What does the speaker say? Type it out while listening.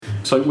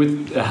So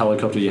with a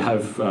helicopter, you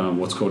have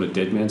what's called a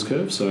dead man's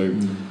curve. So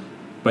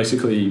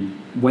basically,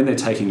 when they're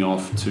taking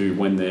off to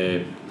when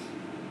they're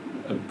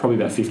probably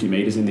about 50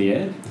 metres in the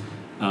air,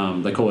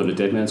 they call it a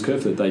dead man's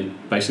curve, that they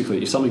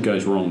basically, if something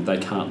goes wrong, they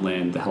can't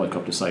land the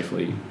helicopter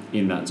safely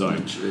in that zone.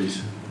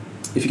 Jeez.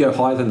 If you go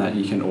higher than that,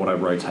 you can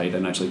auto-rotate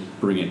and actually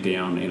bring it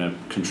down in a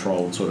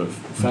controlled sort of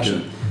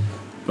fashion. Okay.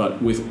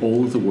 But with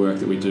all of the work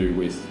that we do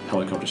with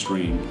helicopter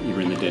stringing,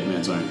 you're in the dead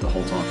man zone the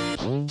whole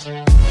time.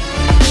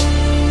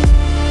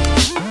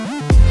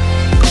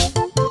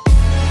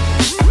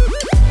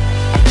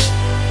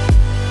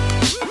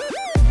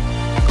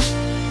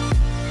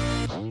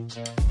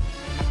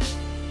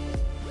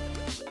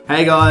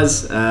 Hey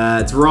guys,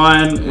 it's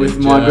Ryan with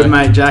my good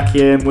mate Jack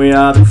here, and we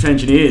are the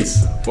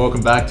Pretengineers.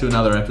 Welcome back to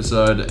another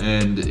episode,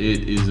 and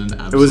it is an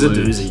absolute... It was a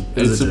doozy.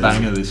 It's a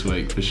banger this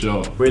week, for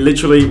sure.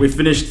 We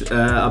finished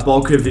a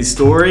bulk of his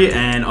story,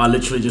 and I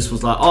literally just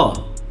was like,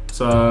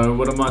 so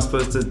what am I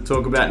supposed to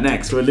talk about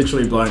next? We're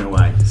literally blown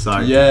away. So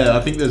yeah,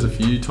 I think there's a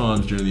few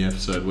times during the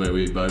episode where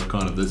we both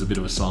there's a bit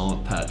of a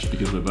silent patch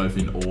because we're both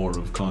in awe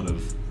of kind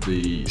of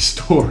the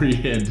story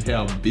and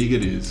how big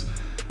it is.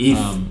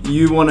 If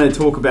you want to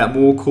talk about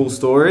more cool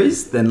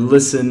stories, then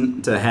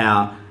listen to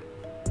how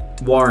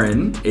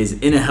Warren is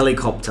in a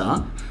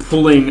helicopter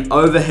pulling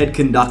overhead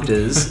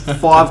conductors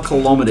 5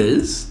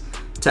 kilometers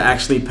to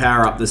actually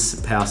power up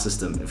this power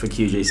system for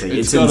QGC.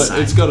 It's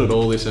insane. It's got it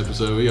all this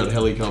episode. We got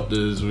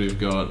helicopters, we've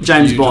got...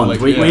 James Bond.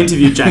 We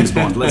interviewed James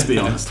Bond, let's be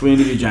honest. We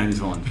interviewed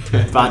James Bond.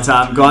 But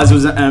guys, it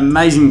was an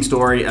amazing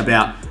story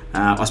about,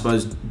 I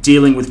suppose,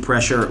 dealing with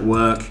pressure at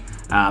work,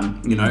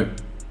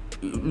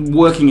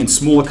 working in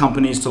smaller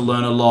companies to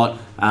learn a lot,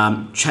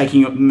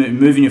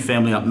 moving your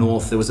family up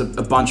north. There was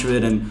a bunch of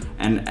it,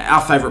 and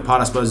our favourite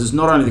part, I suppose, is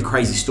not only the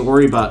crazy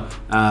story, but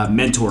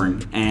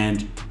mentoring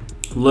and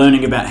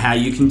learning about how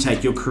you can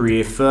take your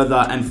career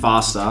further and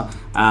faster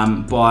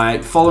by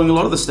following a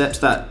lot of the steps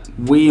that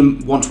we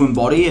want to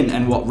embody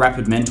and what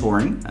Rapid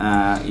Mentoring,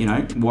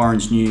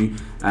 Warren's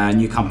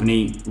new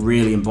company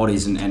really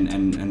embodies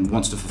and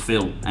wants to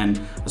fulfill.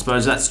 And I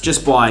suppose that's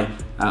just by,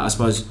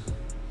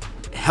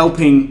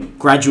 helping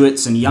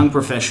graduates and young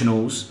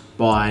professionals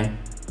by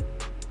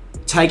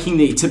taking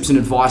the tips and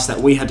advice that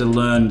we had to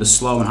learn the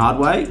slow and hard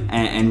way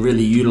and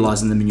really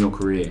utilising them in your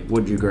career.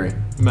 Would you agree?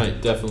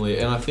 Mate, definitely.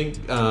 And I think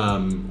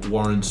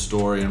Warren's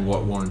story and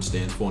what Warren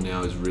stands for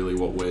now is really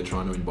what we're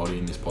trying to embody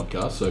in this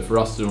podcast. So for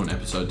us to do an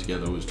episode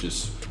together was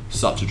just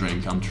such a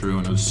dream come true,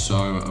 and it was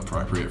so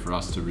appropriate for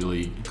us to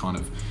really kind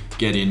of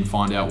get in,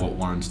 find out what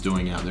Warren's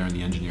doing out there in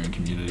the engineering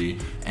community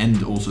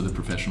and also the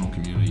professional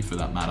community for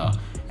that matter.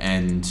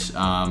 And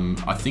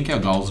I think our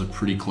goals are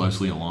pretty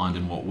closely aligned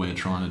in what we're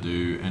trying to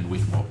do and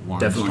with what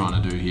Warren's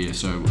trying to do here.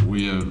 So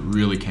we are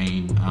really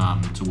keen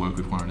to work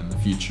with Warren in the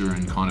future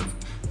and kind of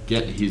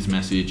get his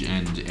message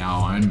and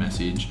our own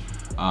message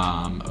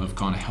of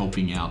kind of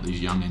helping out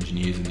these young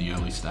engineers in the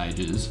early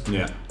stages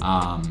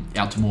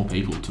out to more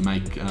people to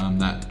make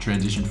that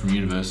transition from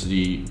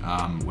university,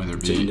 whether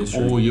it be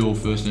or your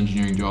first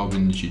engineering job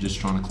and you're just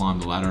trying to climb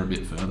the ladder a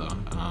bit further.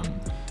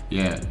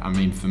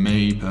 For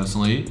me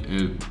personally,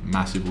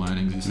 massive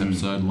learnings this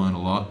episode, learn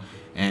a lot,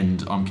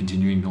 and I'm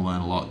continuing to learn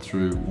a lot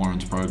through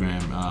Warren's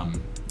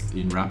program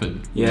in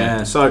Rapid.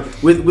 So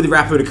with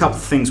Rapid, a couple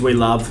of things we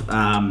love.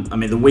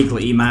 The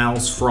weekly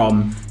emails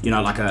from,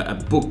 like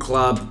a book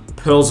club,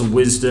 pearls of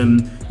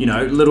wisdom,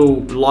 little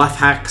life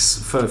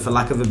hacks for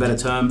lack of a better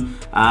term.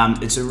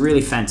 It's a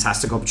really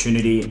fantastic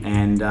opportunity,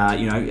 and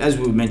as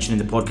we mentioned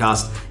in the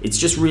podcast, it's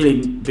just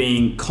really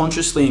being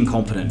consciously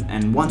incompetent.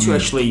 And once you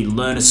actually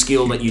learn a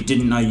skill that you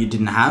didn't know you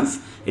didn't have,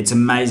 it's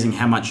amazing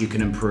how much you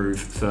can improve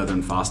further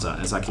and faster,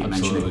 as I keep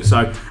mentioning.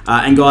 So,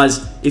 and guys,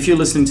 if you're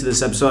listening to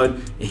this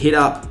episode, hit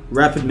up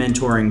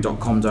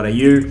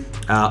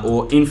rapidmentoring.com.au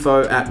or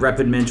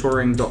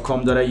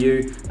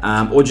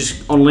info@rapidmentoring.com.au, or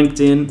just on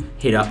LinkedIn,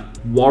 hit up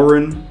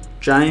Warren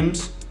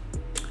James.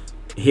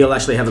 He'll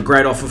actually have a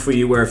great offer for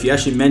you where if you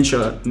actually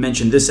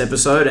mention this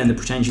episode and the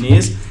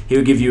Pretengineers,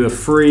 he'll give you a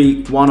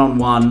free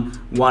one-on-one,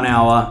 1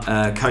 hour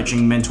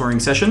coaching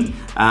mentoring session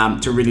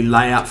to really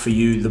lay out for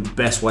you the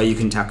best way you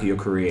can tackle your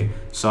career.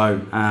 So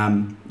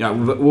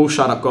we'll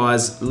shut up,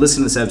 guys.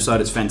 Listen to this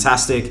episode. It's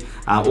fantastic.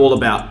 All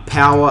about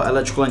power,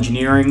 electrical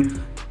engineering,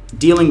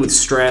 dealing with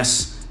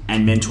stress,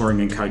 and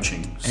mentoring and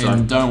coaching.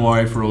 And don't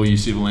worry for all you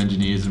civil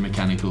engineers and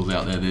mechanicals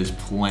out there, there's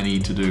plenty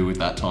to do with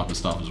that type of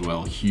stuff as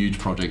well. Huge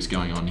projects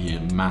going on here,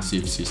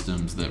 massive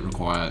systems that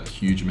require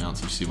huge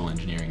amounts of civil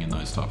engineering and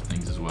those type of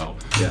things as well.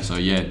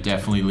 So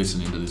definitely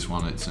listen into this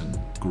one. It's a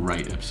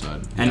great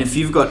episode. And if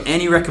you've got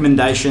any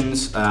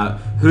recommendations,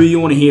 who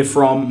you want to hear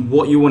from,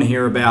 what you want to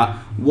hear about,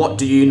 what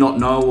do you not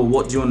know, or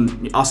what do you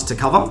want us to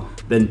cover,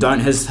 then don't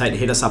hesitate to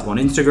hit us up on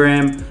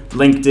Instagram,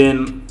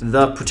 LinkedIn,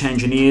 The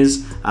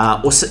Pretengineers,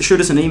 or shoot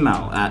us an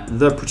email at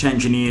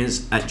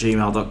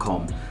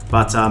thepretengineers@gmail.com.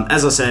 But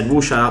as I said,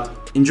 we'll shut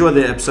up. Enjoy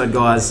the episode,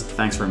 guys.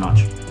 Thanks very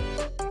much.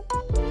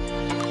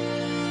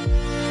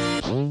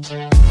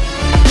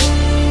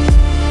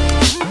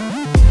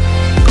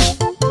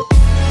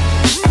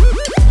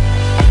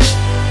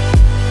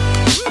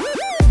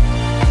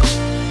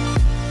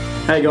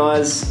 Hey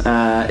guys,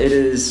 it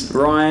is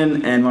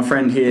Ryan and my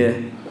friend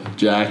here,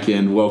 Jack,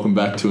 and welcome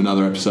back to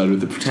another episode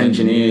with the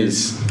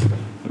Pretensioneers.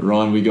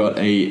 Ryan, we got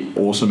a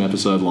awesome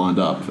episode lined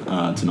up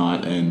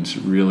tonight, and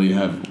really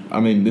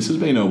this has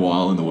been a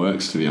while in the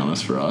works, to be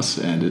honest, for us,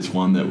 and it's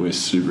one that we're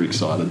super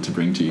excited to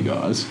bring to you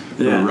guys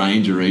for a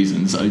range of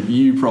reasons.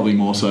 You probably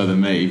more so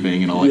than me,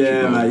 being an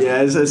electrical. Yeah.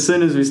 As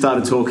soon as we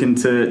started talking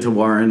to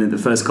Warren at the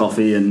first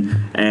coffee,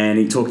 and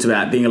he talked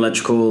about being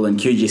electrical and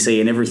QGC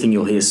and everything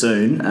you'll hear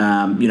soon,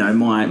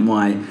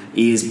 my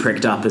ears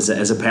pricked up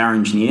as a power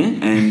engineer,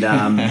 and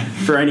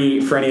for any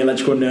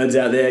electrical nerds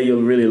out there,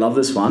 you'll really love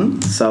this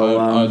one. So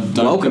I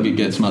don't think it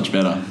gets much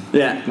better.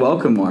 Yeah,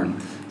 welcome, Warren.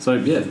 So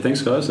yeah,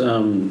 thanks guys.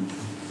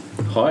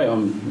 Hi,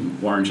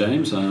 I'm Warren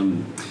James.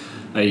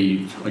 I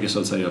guess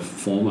I'd say a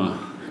former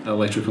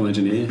electrical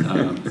engineer.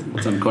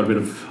 I've done quite a bit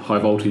of high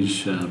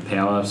voltage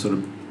power sort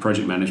of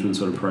project management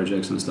sort of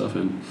projects and stuff,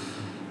 and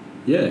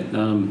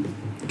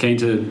keen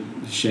to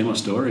share my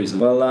stories.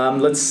 Well,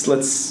 let's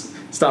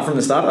start from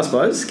the start, I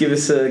suppose. Give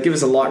us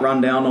a light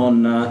rundown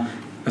on I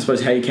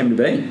suppose how you came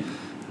to be.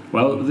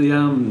 Well,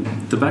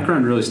 the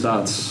background really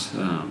starts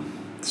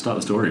the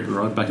story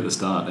right back at the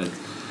start.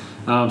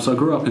 So I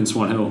grew up in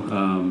Swan Hill,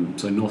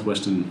 so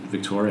northwestern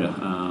Victoria,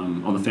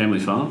 on the family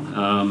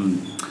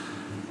farm.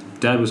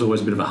 Dad was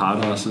always a bit of a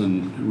hard ass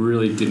and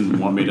really didn't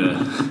want me to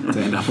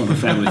end up on the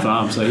family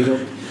farm. So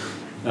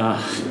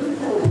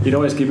he'd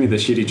always give me the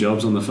shitty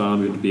jobs on the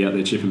farm. He'd be out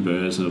there chipping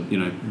burrs or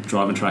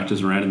driving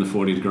tractors around in the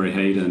 40-degree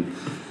heat, and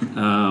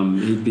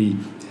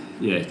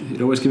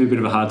he'd always give me a bit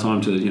of a hard time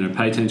to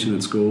pay attention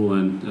at school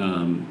and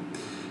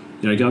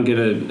go and get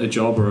a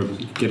job or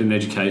get an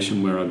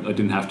education where I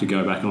didn't have to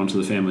go back onto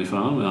the family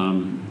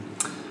farm.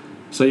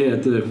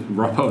 At the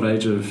ripe old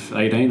age of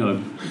 18,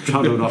 I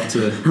trundled off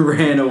to...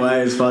 Ran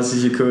away as fast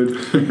as you could.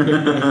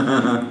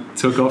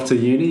 Took off to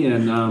uni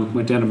and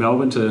went down to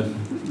Melbourne to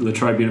La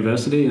Trobe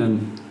University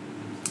and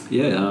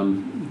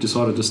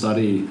decided to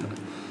study...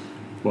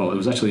 Well, it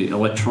was actually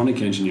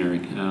electronic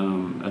engineering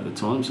at the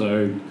time.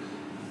 So,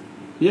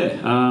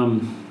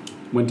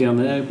 went down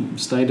there,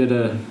 stayed at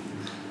a...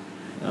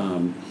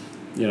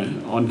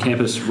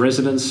 on-campus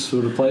residence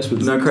sort of place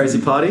with no crazy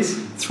parties.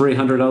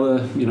 300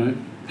 other,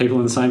 people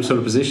in the same sort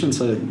of position.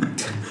 So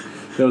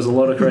there was a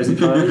lot of crazy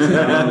parties.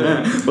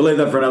 We'll leave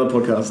that for another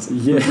podcast.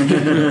 Yeah,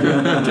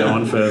 go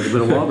on for a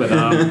little while. But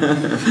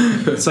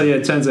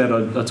it turns out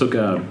I took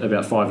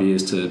about 5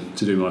 years to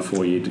do my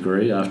 4-year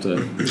degree after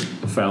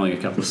failing a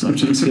couple of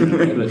subjects here and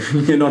there.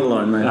 But, you're not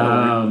alone,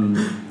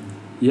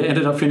 mate.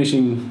 Ended up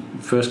finishing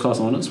first class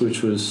honours,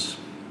 which was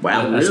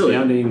really?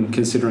 Astounding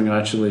considering I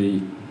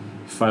actually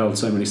failed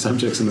so many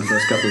subjects in the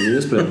first couple of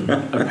years, but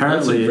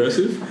apparently That's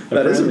impressive.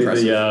 That is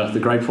impressive. The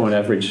grade point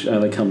average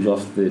only comes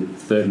off the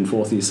 3rd and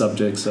 4th year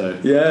subjects. So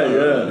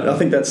I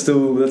think that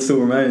still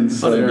remains.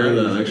 So I didn't know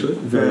that actually.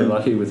 Very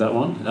lucky with that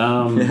one.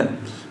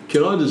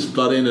 Can I just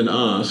butt in and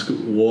ask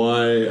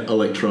why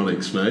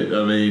electronics, mate?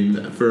 I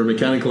mean, for a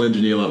mechanical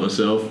engineer like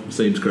myself,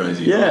 seems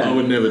crazy. Yeah, I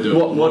would never do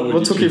it.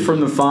 What took you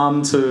from the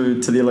farm to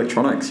the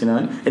electronics?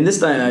 In this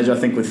day and age, I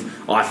think with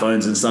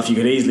iPhones and stuff, you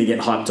could easily get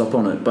hyped up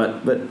on it.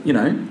 But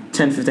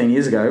 10, 15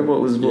 years ago,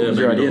 what was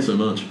your idea? Not so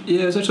much.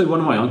 Yeah, it was actually one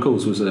of my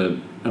uncles was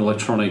an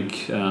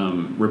electronic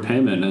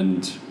repairman,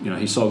 and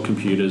he sold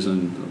computers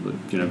and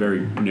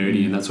very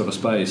nerdy in that sort of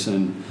space.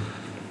 And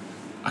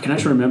I can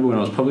actually remember when I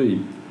was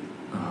probably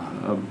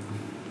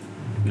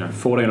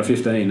 14 or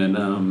 15,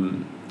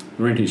 and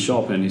we were in his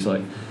shop, and he's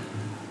like,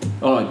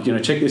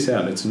 check this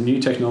out, it's new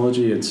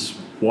technology, it's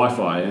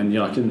Wi-Fi, and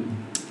I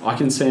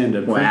can send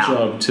a print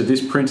job to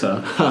this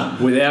printer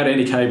without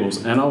any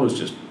cables. And I was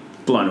just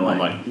blown away. I'm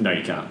like, no,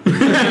 you can't.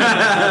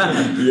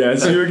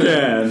 Yes, you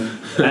can.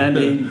 And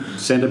he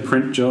sent a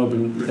print job,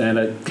 and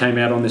it came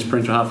out on this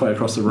printer halfway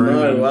across the room.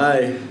 No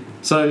way.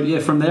 So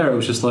from there it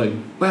was just like,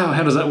 wow,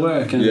 how does that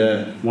work? And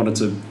wanted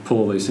to pull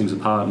all these things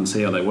apart and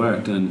see how they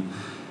worked. And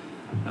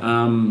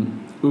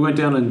we went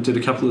down and did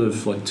a couple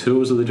of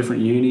tours of the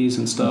different unis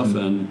and stuff.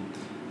 And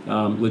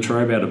La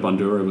Trobe out of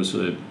Bundoora was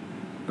a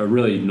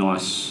really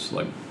nice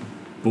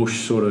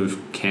bush sort of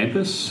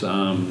campus.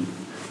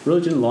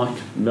 Really didn't like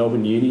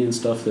Melbourne Uni and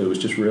stuff. There was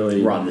just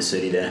really right in the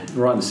city there.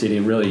 Right in the city,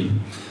 and really,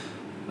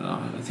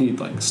 I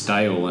think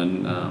stale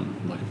and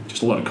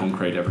just a lot of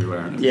concrete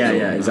everywhere. And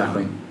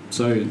exactly.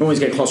 So you always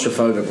get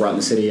claustrophobic right in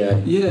the city.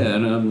 Yeah,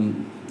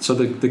 and so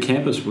the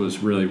campus was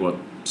really what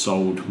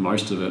sold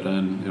most of it,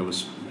 and it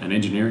was an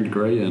engineering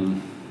degree,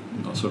 and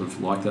I sort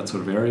of liked that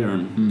sort of area,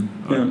 and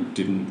I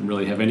didn't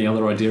really have any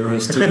other idea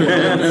as to what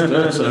I wanted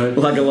to do. So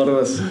like a lot of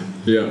us.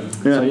 Yeah.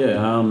 So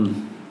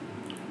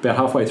about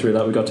halfway through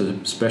that, we got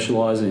to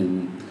specialise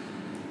in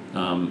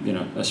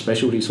a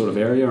specialty sort of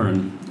area,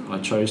 and I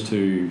chose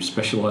to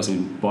specialise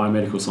in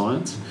biomedical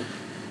science.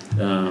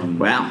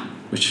 Wow.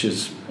 Which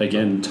is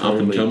again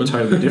totally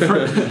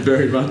different.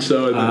 Very much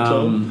so at that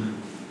time.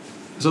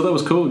 So that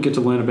was cool. Get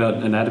to learn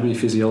about anatomy,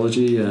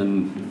 physiology,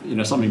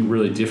 and something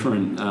really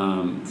different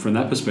from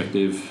that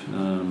perspective.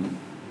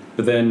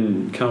 But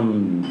then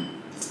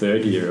come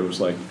third year, it was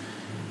like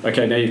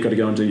okay, now you've got to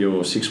go and do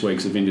your 6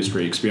 weeks of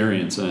industry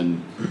experience.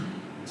 And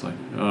it's like,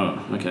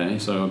 oh, okay.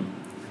 So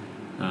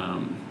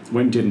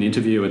went and did an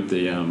interview at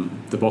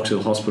the Box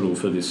Hill Hospital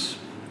for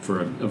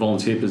a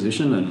volunteer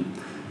position, and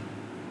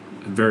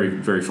a very,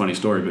 very funny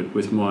story, but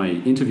with my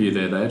interview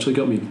there, they actually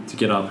got me to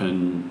get up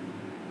and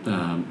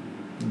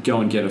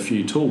go and get a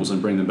few tools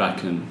and bring them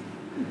back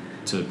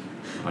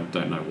I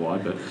don't know why,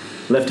 but...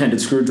 Left-handed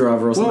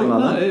screwdriver or something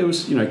like that? It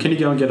was, can you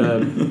go and get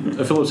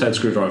a Phillips head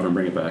screwdriver and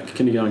bring it back?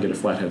 Can you go and get a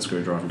flathead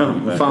screwdriver and bring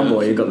it back? Farm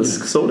boy, you got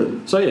this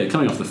sorted. So yeah,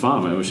 coming off the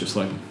farm, it was just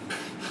like...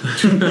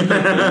 Is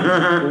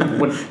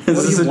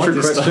this a trick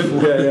question?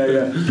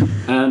 Yeah.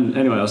 And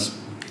anyway, I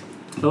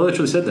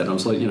literally said that. I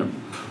was like,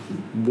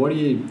 what are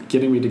you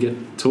getting me to get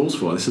tools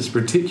for? This is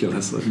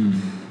ridiculous. Like,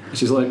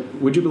 she's like,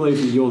 would you believe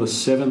that you're the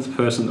 7th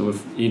person that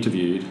we've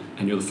interviewed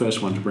and you're the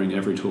first one to bring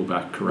every tool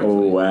back correctly?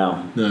 Oh,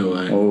 wow. No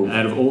way. Oh.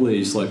 Out of all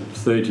these, like,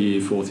 3rd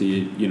year, 4th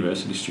year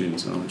university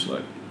students, and I'm just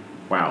like,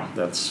 wow,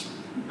 that's...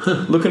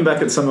 Looking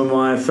back at some of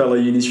my fellow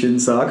uni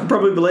students, I could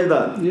probably believe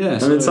that. Yeah.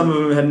 I mean, some of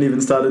them hadn't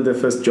even started their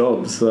first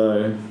job,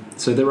 so...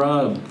 So there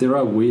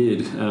are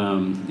weird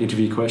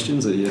interview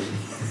questions that you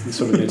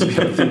sort of need to be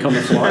able to think on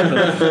the fly.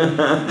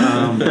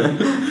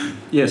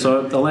 But,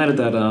 so I landed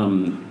that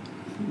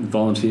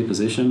volunteer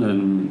position,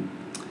 and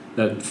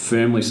that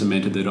firmly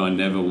cemented that I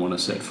never want to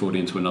set foot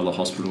into another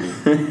hospital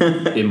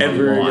in my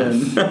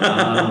life.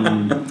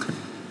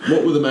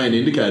 What were the main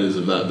indicators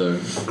of that, though?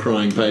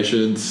 Crying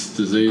patients,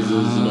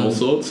 diseases, and all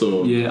sorts,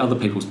 or other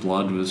people's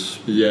blood was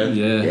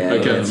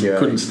okay.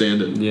 Couldn't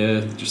stand it.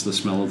 Yeah, just the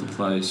smell of the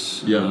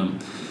place. Yeah.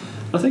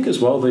 I think as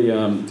well the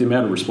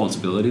amount of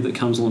responsibility that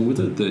comes along with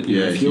it. That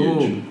if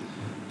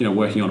you're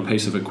working on a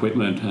piece of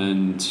equipment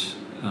and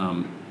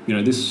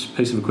this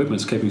piece of equipment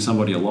is keeping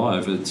somebody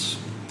alive, it's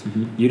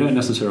you don't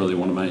necessarily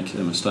want to make a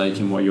mistake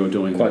in what you're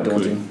doing. Quite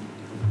daunting.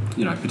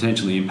 Could,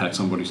 potentially impact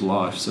somebody's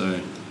life. So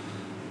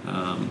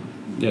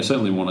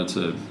certainly wanted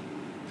to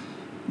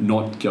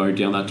not go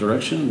down that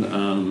direction,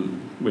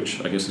 which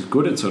I guess is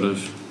good. It sort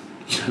of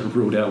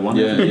ruled out one.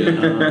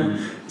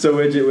 So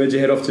where'd you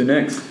head off to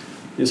next?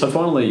 So I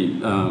finally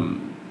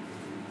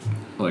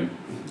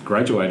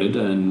graduated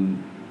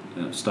and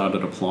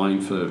started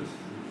applying for.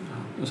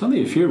 There's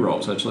only a few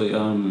roles actually.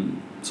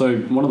 So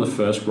one of the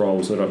first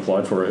roles that I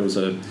applied for, it was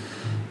a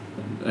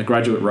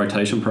graduate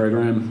rotation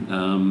program.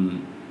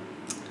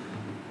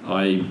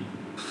 I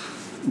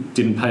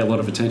didn't pay a lot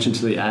of attention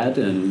to the ad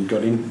and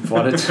got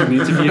invited to an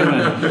interview,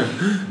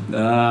 and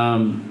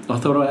I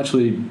thought I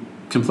actually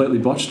completely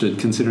botched it,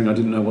 considering I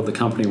didn't know what the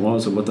company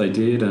was or what they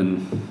did,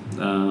 and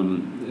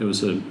it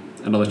was an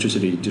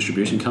electricity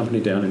distribution company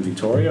down in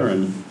Victoria,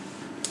 and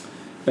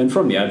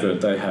from the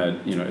advert they had,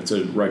 it's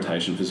a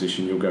rotation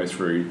position. You'll go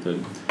through the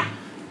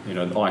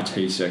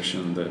IT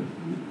section, the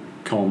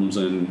comms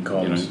and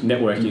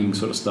networking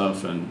sort of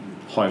stuff, and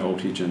high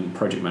voltage and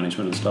project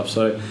management and stuff.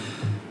 So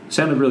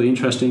sounded really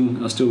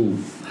interesting. I still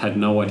had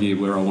no idea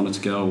where I wanted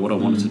to go or what I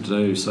wanted to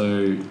do.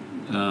 So,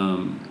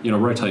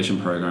 rotation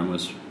program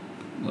was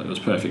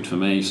perfect for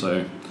me.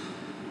 So,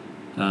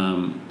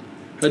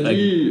 had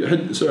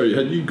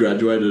you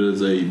graduated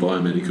as a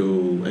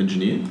biomedical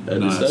engineer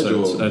at this stage?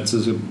 So it's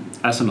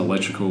as an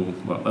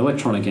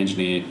electronic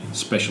engineer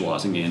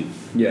specialising in.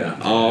 Yeah.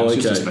 Oh, okay.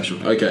 Just a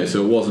specialty. Okay,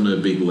 so it wasn't a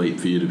big leap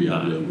for you to be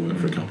able to work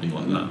for a company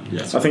like that. No.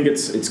 Yeah. I think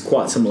it's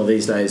quite similar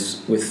these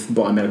days with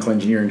biomedical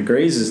engineering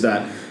degrees, is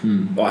that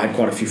I had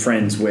quite a few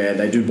friends where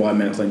they do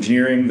biomedical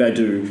engineering, they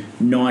do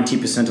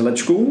 90%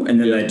 electrical, and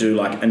then they do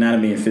like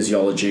anatomy and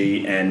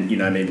physiology and,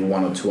 maybe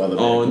one or two other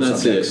and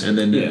that's subjects. it. And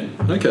then,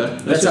 okay.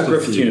 That's how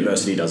Griffith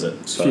University does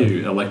it. So.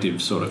 Few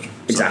elective sort of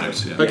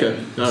subjects. Yeah. Okay.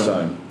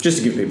 So, just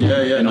to give people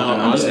an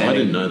understanding. I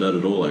didn't know that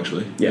at all,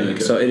 actually. Yeah, okay.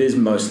 So it is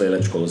mostly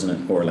electrical, isn't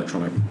it? Or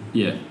electronic?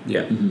 Yeah.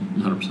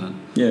 100%.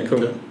 Yeah,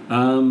 cool.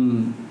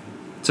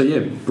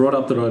 Okay. Brought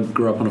up that I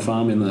grew up on a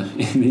farm in the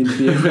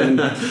interview, and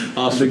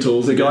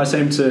the guy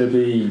seemed to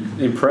be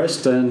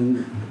impressed,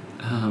 and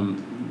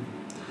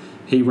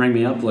he rang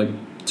me up like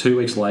 2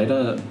 weeks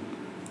later,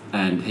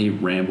 and he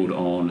rambled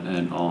on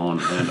and on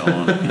and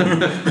on.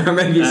 I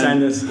remember you saying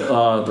this.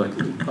 I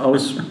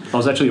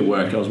was actually at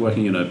work. I was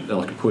working in a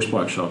push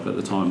bike shop at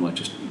the time, like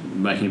just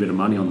making a bit of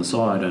money on the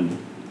side, and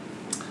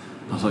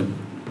I was like,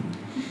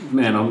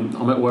 man,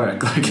 I'm at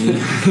work. Like,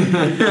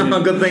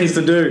 I've got things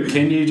to do.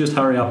 Can you just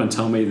hurry up and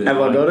tell me that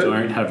I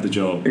don't have the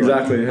job?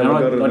 Exactly.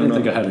 Like, I didn't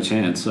think I had a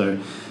chance. So,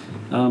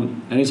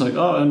 and he's like,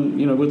 oh, and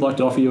we'd like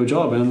to offer you a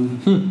job,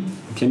 and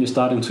can you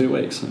start in 2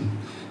 weeks? And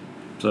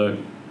so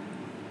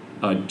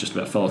I just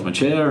about fell off my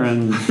chair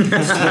and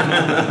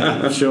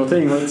sure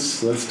thing,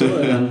 let's do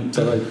it. And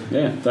so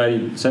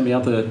they sent me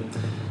out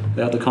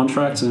the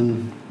contracts,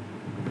 and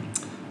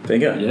there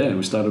you go. Yeah,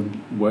 we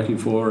started working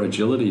for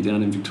Agility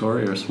down in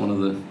Victoria. It's one of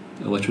the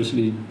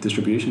electricity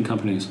distribution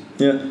companies.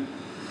 Yeah,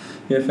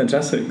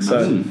 fantastic.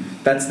 So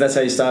that's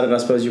how you started, I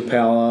suppose, your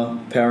power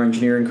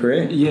engineering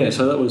career. Yeah,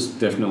 so that was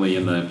definitely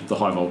in the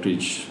high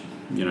voltage,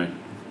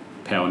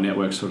 power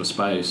network sort of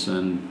space,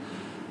 and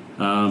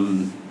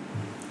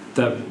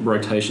that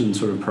rotation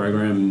sort of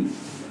program,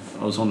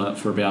 I was on that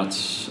for about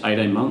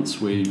 18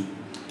 months. We,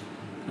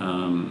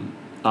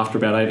 after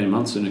about 18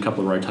 months and a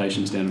couple of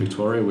rotations down in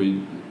Victoria,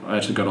 I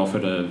actually got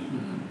offered a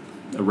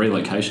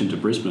relocation to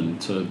Brisbane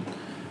to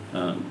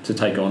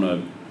take on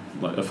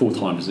a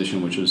full-time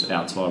position, which was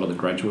outside of the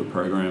graduate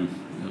program.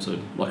 It was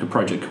like a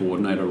project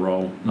coordinator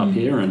role up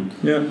here, and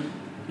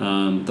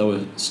they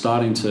were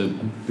starting to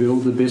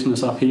build the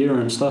business up here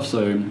and stuff.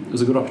 So it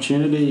was a good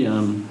opportunity.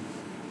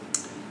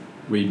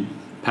 We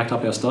packed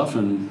up our stuff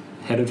and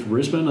headed for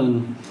Brisbane,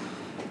 and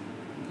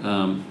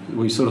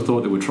we sort of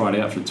thought that we'd try it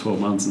out for 12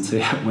 months and see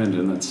how it went,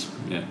 and that's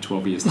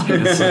 12 years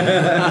later. So,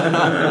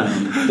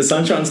 the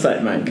Sunshine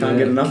State, mate. Can't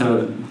get enough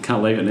of it.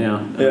 Can't leave it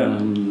now.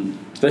 Yeah.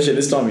 Especially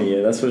this time of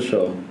year, that's for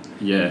sure.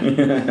 Yeah,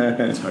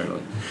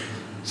 totally.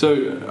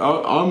 So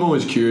I'm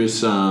always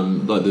curious,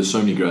 like there's so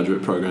many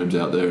graduate programs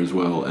out there as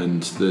well,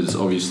 and there's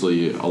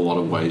obviously a lot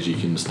of ways you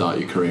can start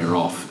your career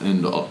off,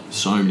 and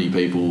so many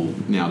people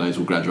nowadays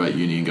will graduate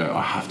uni and go,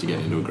 I have to get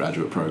into a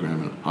graduate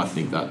program, and I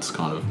think that's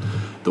kind of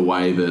the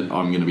way that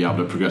I'm going to be able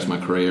to progress my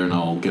career and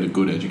I'll get a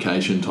good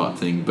education type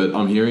thing. But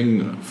I'm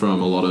hearing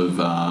from a lot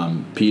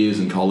of peers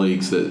and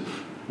colleagues that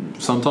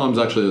sometimes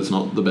actually that's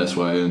not the best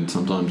way, and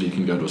sometimes you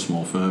can go to a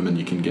small firm and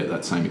you can get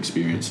that same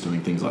experience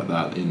doing things like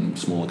that in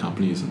smaller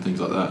companies and things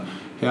like that.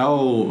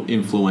 How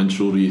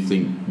influential do you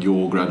think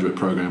your graduate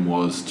program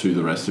was to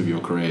the rest of your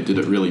career? Did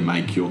it really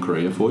make your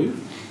career for you?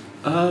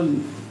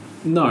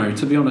 No,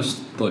 to be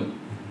honest, like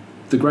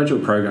the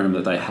graduate program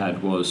that they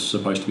had was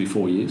supposed to be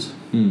 4 years,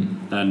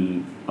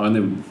 and I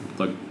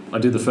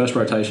did the first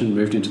rotation,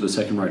 moved into the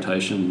second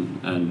rotation,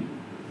 and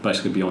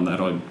basically beyond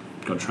that I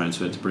got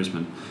transferred to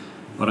Brisbane.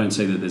 I don't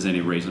see that there's any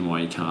reason why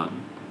you can't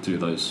do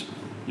those,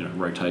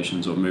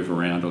 rotations or move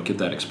around or get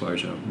that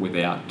exposure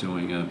without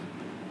doing a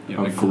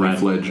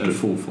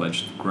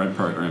full-fledged grad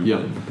program.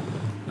 Yeah.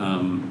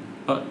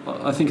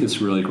 I think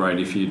it's really great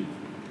if you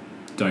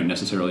don't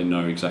necessarily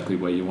know exactly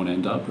where you want to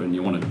end up and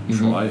you want to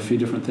try a few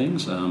different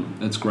things.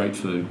 It's great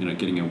for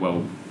getting a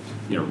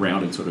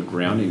rounded sort of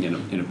grounding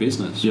in a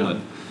business. Yeah.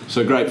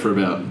 So great for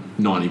about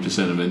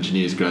 90% of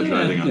engineers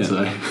graduating, I'd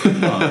say.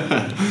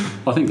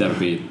 I think that would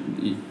be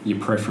your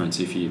preference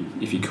if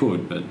you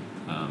could, but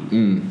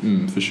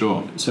for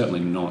sure. Certainly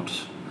not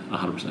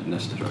 100%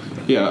 necessary.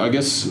 Yeah, I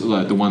guess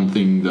like the one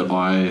thing that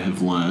I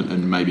have learned,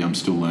 and maybe I'm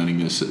still learning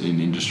this in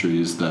industry,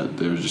 is that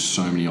there are just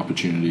so many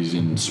opportunities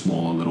in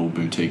smaller little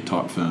boutique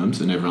type firms,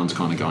 and everyone's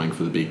kind of going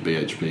for the big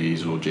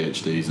BHPs or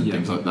GHDs and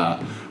things like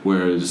that.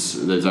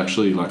 Whereas there's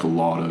actually like a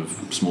lot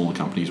of smaller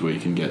companies where you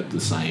can get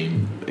the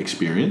same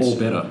experience. Or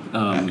better.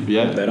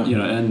 Better.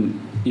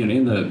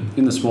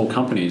 In the small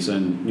companies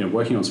and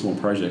working on small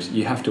projects,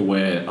 you have to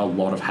wear a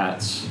lot of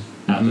hats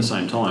at the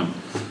same time.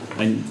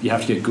 And you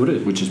have to get good at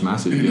it. Which is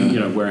massive,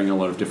 wearing a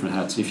lot of different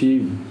hats. If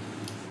you,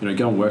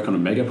 go and work on a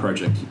mega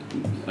project,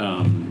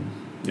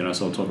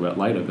 so I'll talk about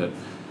later, but,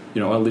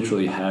 I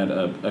literally had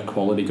a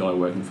quality guy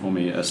working for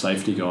me, a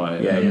safety guy,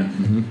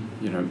 an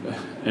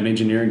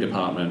engineering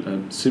department,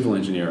 a civil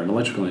engineer, an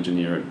electrical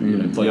engineer,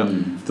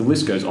 the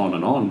list goes on,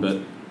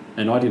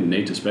 and I didn't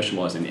need to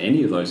specialise in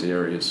any of those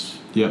areas.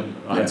 Yeah.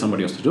 I had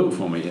somebody else to do it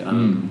for me.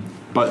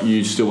 But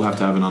you still have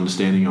to have an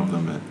understanding of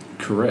them.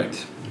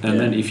 Correct. And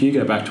then if you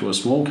go back to a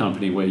small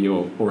company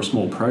or a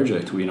small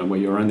project, where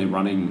you're only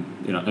running,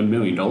 $1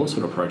 million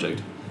sort of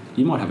project,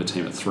 you might have a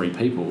team of 3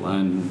 people,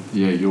 and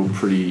you're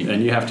pretty,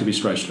 and you have to be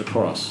stretched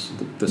across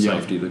the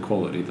safety, the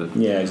quality.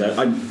 Exactly.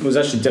 I was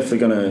actually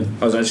going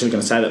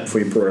to say that before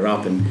you brought it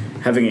up. And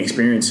having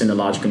experience in a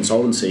large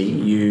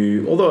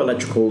consultancy, although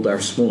electrical, they're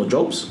smaller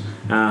jobs.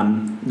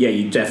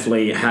 You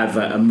definitely have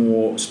a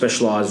more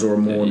specialised or a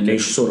more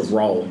niche sort of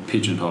role.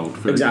 Pigeonholed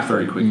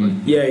very quickly.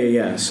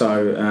 Yeah.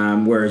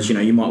 So, whereas,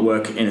 you might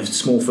work in a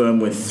small firm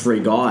with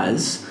 3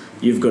 guys,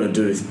 you've got to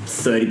do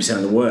 30%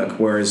 of the work.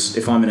 Whereas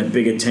if I'm in a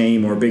bigger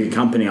team or a bigger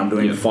company, I'm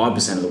doing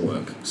 5% of the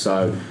work.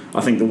 So I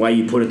think the way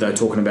you put it, though,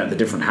 talking about the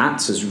different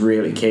hats is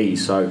really key.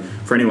 So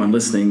for anyone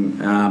listening,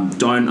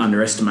 don't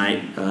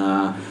underestimate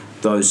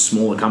those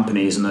smaller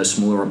companies and those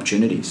smaller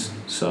opportunities.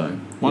 So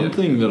one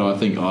thing that I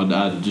think I'd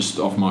add, just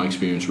off my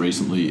experience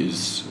recently,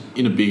 is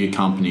in a bigger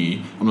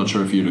company, I'm not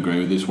sure if you'd agree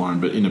with this,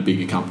 Warren, but in a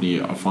bigger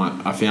company, I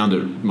found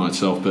it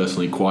myself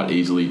personally quite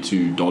easily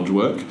to dodge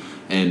work.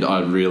 And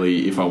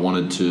if I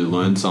wanted to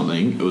learn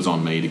something, it was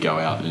on me to go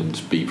out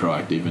and be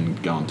proactive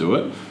and go and do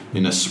it.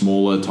 In a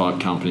smaller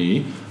type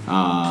company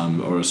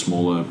or a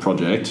smaller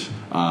project,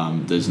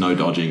 there's no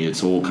dodging.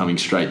 It's all coming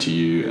straight to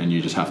you and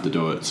you just have to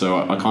do it.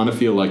 So I kind of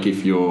feel like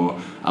if you're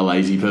a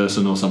lazy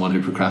person or someone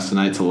who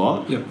procrastinates a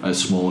lot, a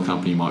smaller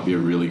company might be a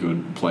really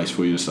good place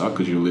for you to start,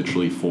 because you're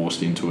literally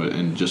forced into it,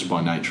 and just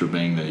by nature of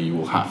being there, you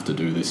will have to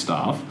do this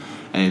stuff.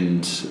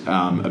 And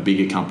a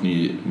bigger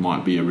company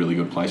might be a really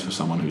good place for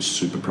someone who's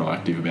super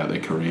proactive about their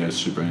career,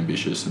 super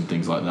ambitious and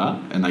things like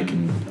that. And I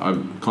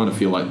kind of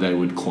feel like they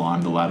would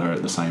climb the ladder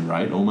at the same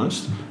rate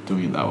almost,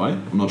 doing it that way.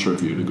 I'm not sure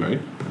if you'd agree.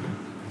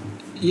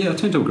 Yeah, I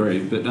tend to agree,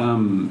 but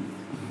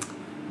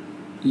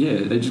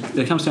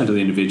it comes down to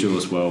the individual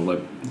as well.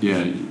 Like, do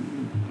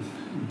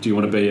you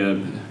want to be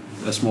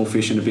a small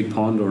fish in a big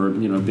pond, or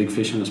a big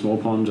fish in a small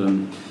pond,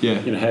 and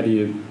how do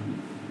you,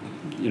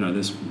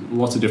 there's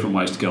lots of different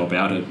ways to go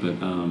about it, but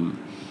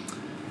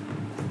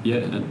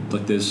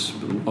like there's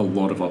a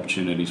lot of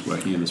opportunities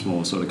working in the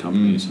smaller sort of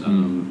companies.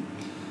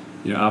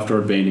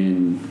 After I'd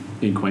been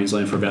in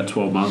Queensland for about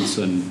 12 months,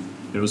 and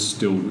it was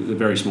still a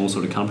very small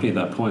sort of company at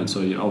that point,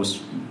 so I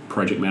was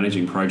project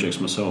managing projects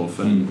myself,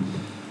 and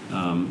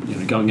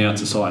going out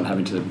to site and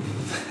having to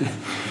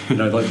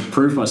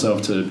prove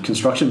myself to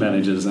construction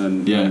managers,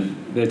 and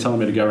they're telling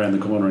me to go around the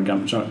corner and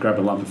grab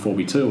a lump of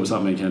 4B2 or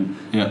something, and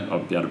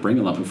I'd be able to bring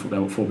a lump of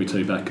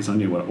 4B2 back because I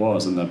knew what it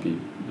was, and they'd be,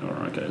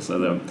 okay, so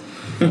they'll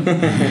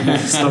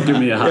stop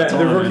giving me a hard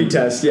time. The rookie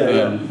test,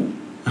 and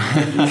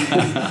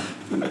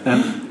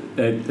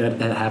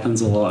it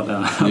happens a lot.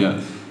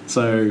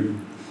 So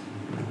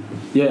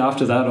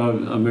after that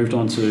I moved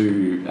on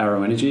to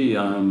Arrow Energy,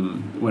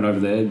 went over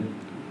there.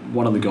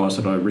 One of the guys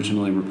that I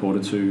originally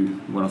reported to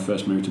when I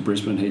first moved to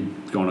Brisbane,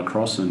 he'd gone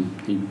across, and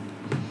he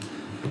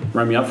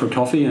rang me up for a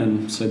coffee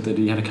and said that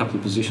he had a couple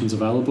of positions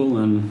available,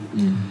 and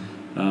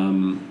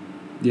so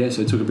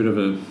it took a bit of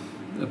a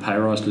pay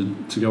rise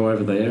to go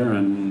over there,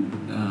 and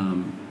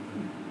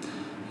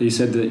he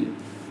said that,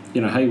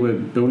 hey, we're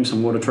building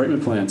some water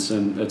treatment plants,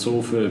 and it's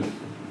all for,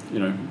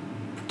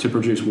 to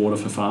produce water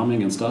for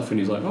farming and stuff. And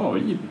he's like, oh,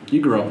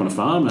 you grew up on a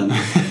farm, and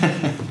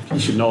you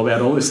should know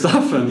about all this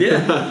stuff. And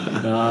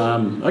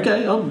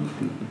okay,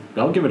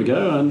 I'll give it a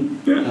go. And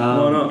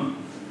why not?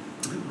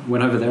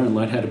 Went over there and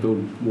learned how to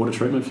build water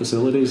treatment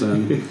facilities,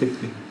 and it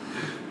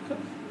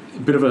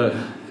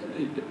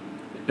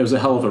was a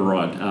hell of a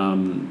ride.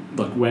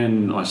 Like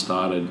when I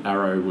started,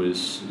 Arrow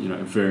was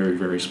a very,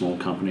 very small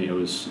company. It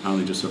was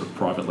only just sort of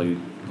publicly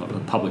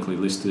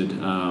listed.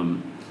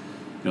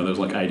 There was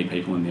like 80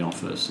 people in the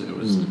office. It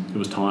was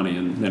tiny.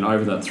 And then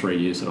over that 3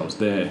 years that I was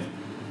there,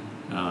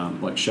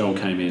 like Shell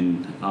came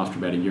in after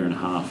about a year and a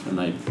half, and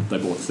they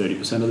bought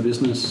 30% of the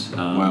business.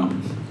 Wow.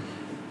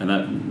 And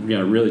that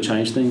really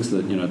changed things.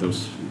 That there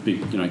was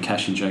big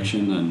cash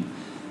injection,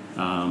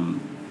 and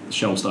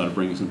Shell started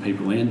bringing some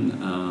people in.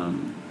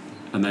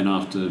 And then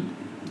after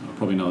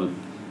probably another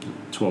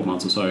 12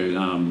 months or so,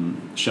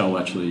 Shell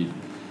actually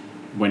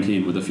went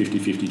in with a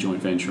 50-50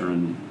 joint venture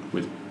and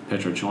with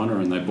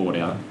PetroChina, and they bought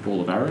out all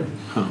of Arrow.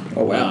 Huh.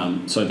 Oh wow!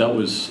 So that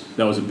was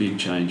a big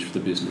change for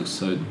the business.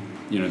 So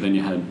then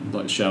you had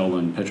like Shell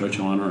and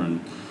PetroChina,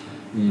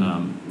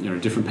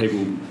 and different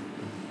people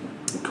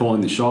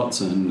calling the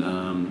shots, and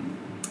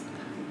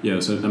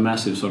it's a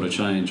massive sort of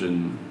change,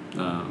 and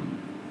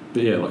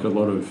like a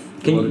lot of.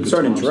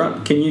 Sorry to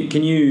interrupt.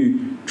 Can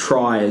you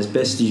try as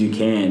best as you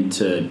can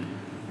to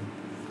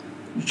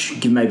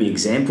give maybe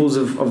examples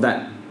of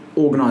that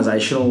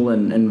organisational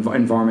and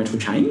environmental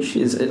change?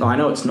 I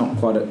know it's not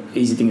quite an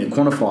easy thing to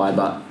quantify,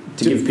 but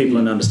to give people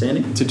an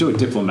understanding. To do it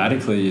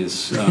diplomatically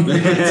is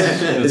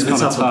it's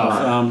kind of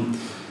tough.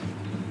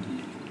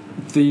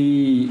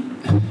 The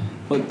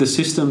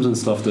systems and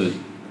stuff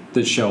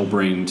that Shell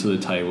bring to the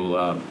table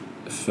are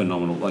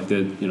phenomenal. Like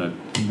they're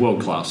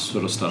world class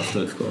sort of stuff.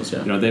 That, of course,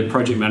 yeah. Their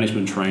project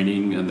management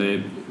training and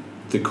the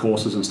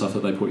courses and stuff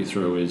that they put you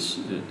through is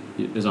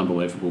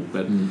unbelievable.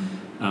 But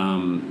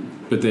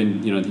but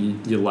then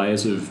your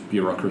layers of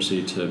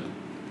bureaucracy to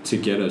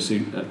get a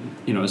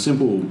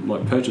simple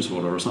like purchase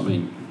order or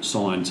something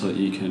signed so that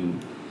you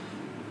can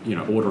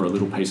order a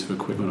little piece of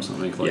equipment or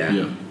something. Like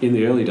in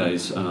the early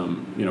days,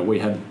 we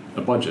had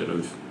a budget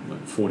of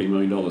like $40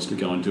 million to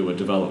go and do a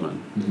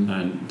development,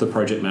 and the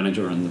project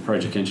manager and the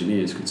project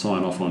engineers could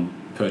sign off on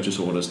purchase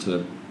orders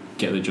to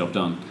get the job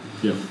done.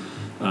 Yeah.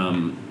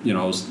 I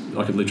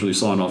could literally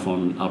sign off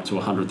on up to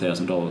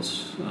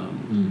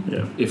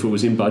 $100,000. If it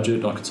was in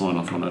budget, I could sign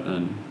off on it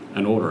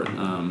and order it.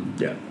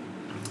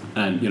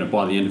 And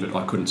by the end of it,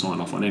 I couldn't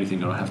sign off on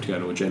anything. I'd have to go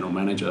to a general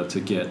manager to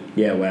get.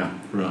 Yeah, wow.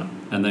 Right.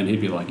 And then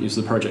he'd be like, "Is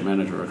the project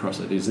manager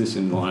across it? Is this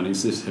in line?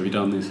 Is this? Have you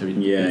done this? Have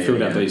you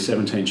filled out these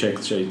 17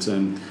 check sheets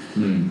and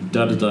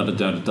da da da da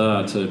da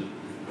da to."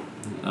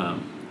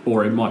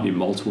 Or it might be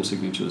multiple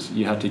signatures.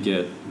 You have to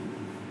get,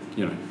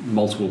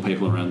 multiple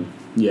people around.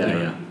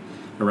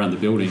 Around the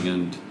building,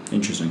 and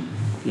interesting.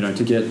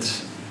 To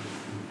get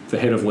the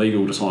head of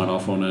legal to sign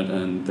off on it,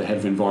 and the head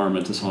of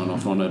environment to sign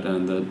off on it,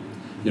 and the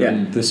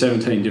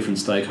 17 different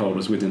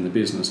stakeholders within the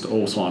business to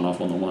all sign off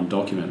on the one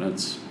document.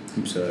 It's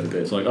absurd.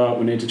 It's like, oh,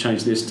 we need to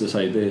change this to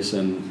say this,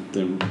 and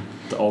then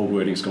the old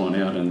wording's gone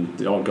out, and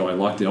the old guy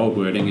liked the old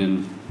wording,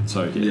 and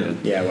so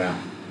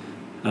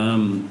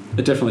wow.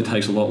 It definitely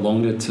takes a lot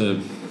longer to,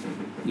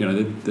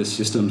 there's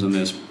systems and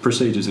there's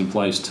procedures in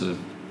place to.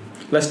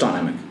 Less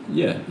dynamic.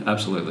 Yeah,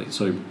 absolutely.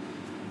 So,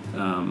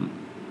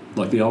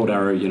 like the old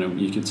Arrow,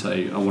 you could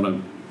say, I want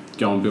to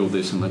go and build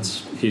this, and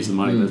here's the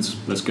money,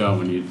 let's go,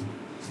 and you'd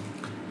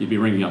be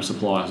ringing up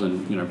suppliers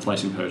and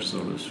placing purchase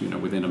orders,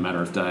 within a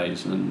matter of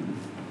days. And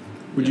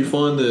would you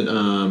find that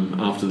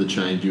after the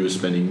change, you were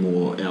spending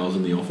more hours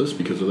in the office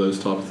because of those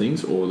type of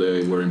things, or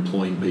they were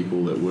employing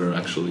people that were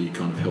actually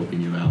kind of helping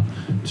you out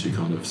to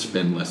kind of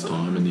spend less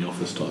time in the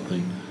office type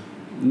thing?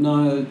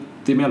 No,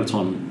 the amount of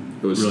time.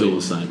 It was really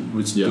still the same.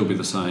 Would still be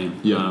the same.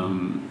 Yeah.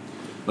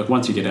 like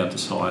once you get out to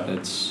site,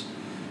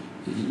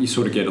 you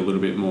sort of get a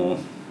little bit more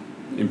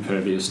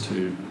impervious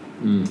to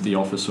the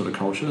office sort of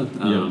culture.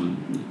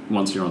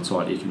 Once you're on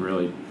site, you can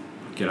really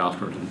get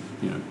after it and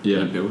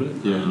and build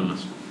it.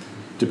 Nice.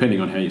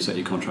 Depending on how you set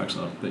your contracts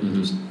up, but you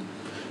just.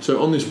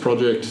 So on this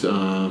project,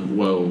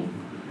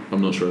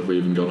 I'm not sure if we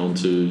even got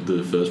onto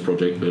the first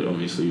project, but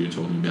obviously you're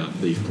talking about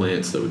these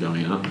plants that were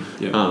going up.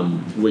 Yep.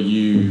 Were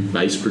you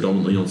based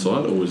predominantly on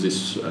site, or was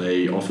this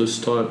a office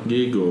type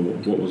gig, or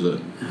what was it?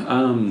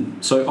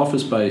 So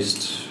office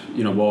based,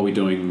 while we're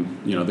doing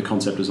the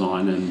concept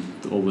design and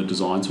all the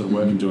design sort of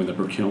work and doing the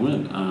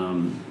procurement,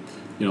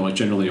 like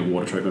generally a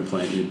water treatment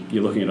plant,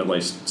 you're looking at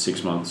least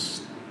 6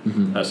 months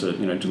as a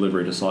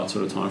delivery to site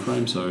sort of time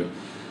frame. So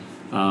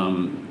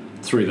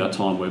through that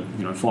time, we're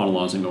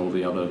finalising all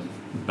the other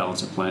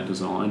balance of plant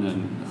design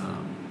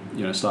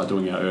and start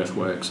doing our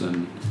earthworks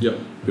and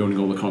building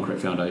all the concrete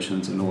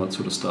foundations and all that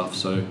sort of stuff.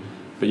 So,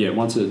 but yeah,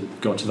 once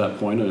it got to that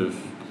point of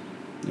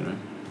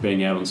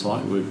being out on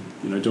site, we're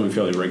doing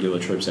fairly regular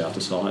trips out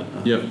to site.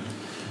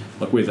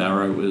 Like with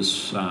Arrow, it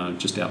was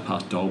just out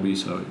past Dalby,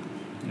 so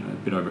a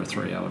bit over a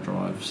 3-hour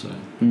drive. So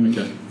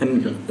Okay.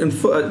 And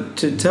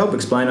to help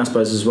explain, I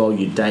suppose, as well,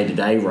 your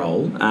day-to-day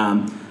role,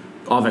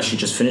 I've actually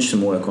just finished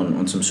some work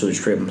on some sewage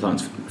treatment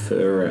plants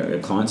for a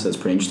client, so that's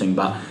pretty interesting.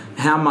 But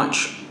how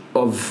much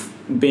of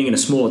being in a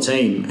smaller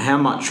team, how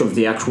much of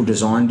the actual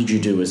design did you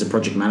do as a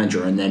project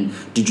manager? And then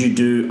did you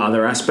do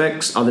other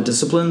aspects, other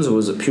disciplines, or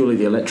was it purely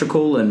the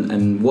electrical?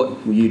 And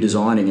what were you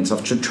designing and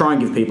stuff? To try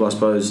and give people, I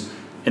suppose,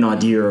 an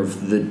idea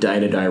of the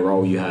day-to-day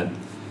role you had.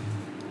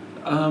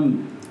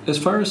 As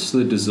far as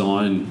the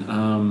design,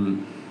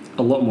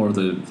 a lot more of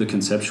the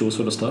conceptual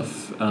sort of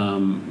stuff.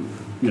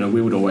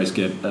 We would always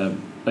get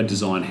a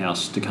design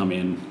house to come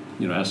in,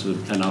 as an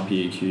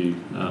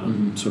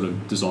RPEQ sort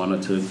of designer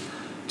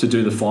to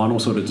do the final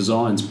sort of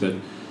designs. But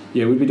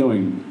yeah, we'd be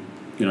doing,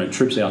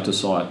 trips out to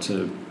site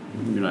to,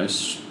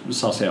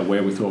 suss out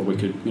where we thought we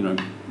could,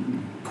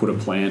 put a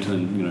plant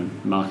and,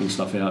 marking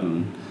stuff out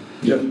and,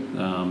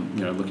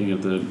 looking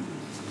at the,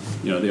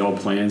 the old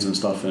plans and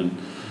stuff, and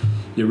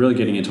you're really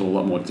getting into a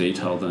lot more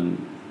detail than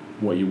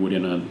what you would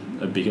in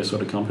a bigger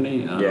sort of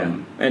company.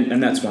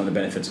 And that's one of the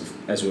benefits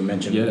of, as we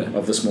mentioned,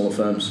 of the smaller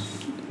firms.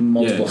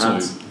 Multiple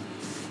hats. So,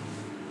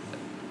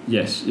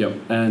 yes, yep.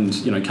 And,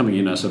 coming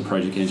in as a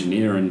project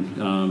engineer and,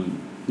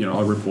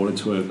 I reported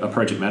to a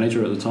project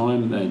manager at the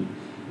time, and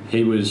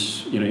he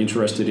was,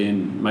 interested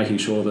in making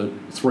sure that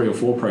 3 or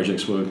 4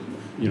 projects were,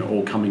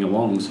 all coming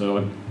along.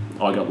 So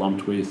I got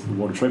lumped with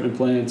water treatment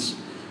plants.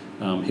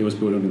 He was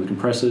building the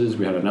compressors.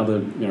 We had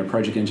another,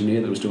 project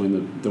engineer that was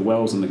doing the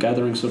wells and the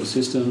gathering sort of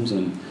systems,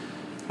 and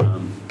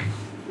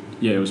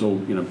it was all,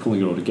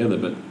 pulling it all together.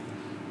 But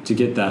to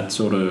get that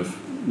sort of,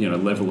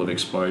 level of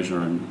exposure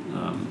and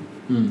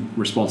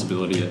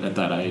responsibility at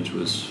that age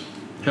was.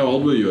 How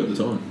old were you at the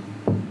time?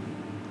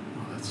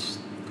 That's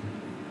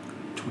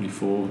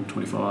 24,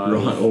 25.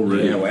 Right,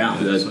 already. Yeah, wow.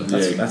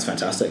 That's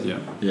fantastic. Yeah.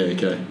 Yeah.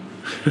 Okay.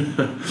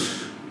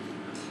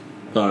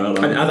 I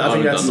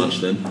think that's done much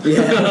then.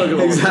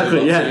 Yeah,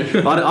 exactly.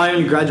 Yeah, I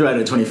only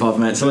graduated at 25,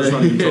 mate, so let's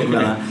not even talk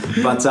about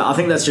that. But I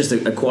think that's just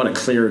quite a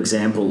clear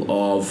example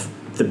of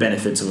the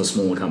benefits of a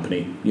smaller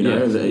company.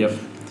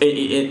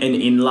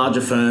 In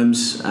larger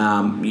firms,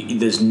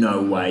 there's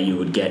no way you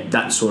would get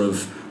that sort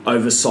of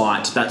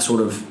oversight, that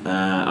sort of,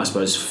 I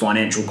suppose,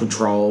 financial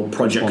control,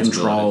 project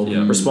control,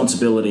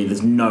 responsibility.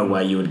 There's no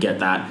way you would get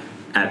that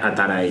at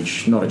that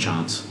age. Not a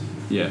chance.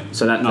 Yeah.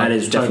 So that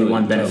is definitely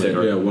one benefit.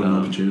 Totally. Yeah, what an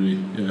opportunity.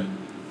 Yeah.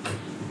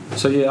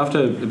 So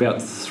after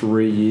about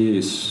 3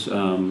 years,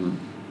 I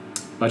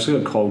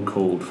actually got cold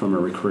called from a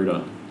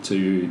recruiter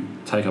to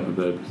take up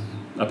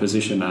a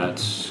position at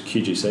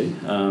QGC.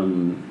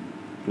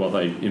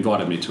 They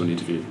invited me to an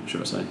interview,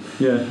 should I say.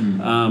 Yeah.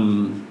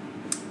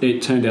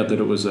 It turned out that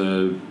it was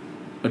a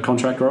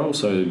contract role,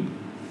 so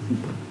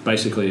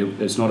basically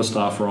it's not a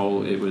staff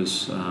role. It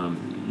was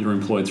you're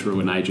employed through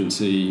an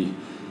agency.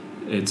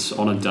 It's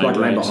on a day like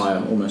rate. Labour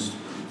hire, almost.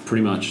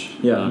 Pretty much.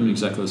 Yeah.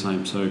 Exactly the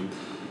same. So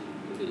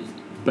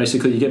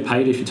basically you get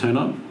paid if you turn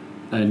up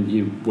and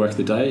you work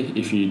the day.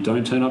 If you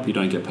don't turn up, you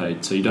don't get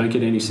paid. So you don't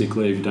get any sick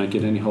leave, you don't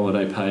get any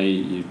holiday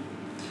pay.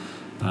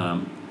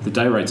 The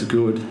day rates are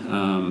good,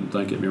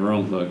 don't get me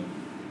wrong,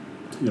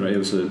 it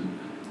was a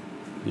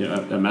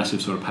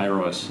massive sort of pay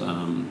rise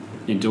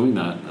in doing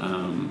that.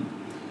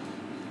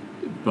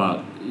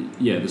 But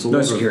yeah, there's a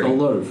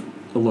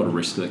lot of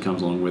risk that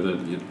comes along with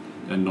it,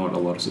 and not a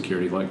lot of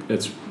security. Like,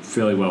 it's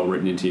fairly well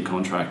written into your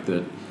contract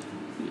that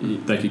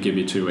they could give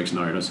you 2 weeks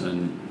notice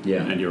and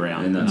you're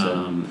out. And that's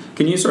it.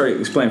 Can you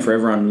explain for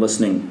everyone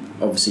listening,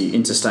 obviously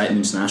interstate and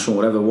international,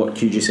 whatever, what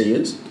QGC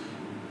is?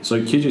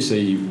 So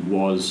QGC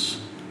was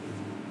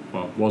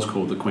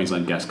called the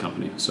Queensland Gas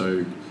Company.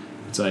 So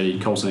it's a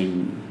coal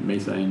seam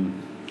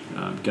methane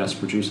gas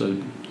producer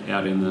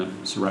out in the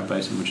Surat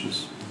Basin, which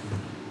is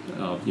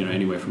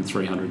anywhere from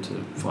 300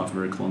 to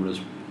 500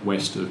 kilometres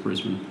west of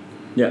Brisbane.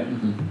 Yeah.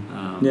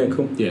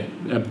 Cool. Yeah,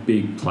 a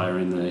big player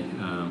in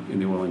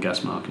the oil and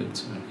gas market.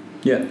 So.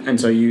 Yeah, and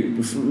so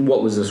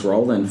what was this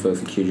role then for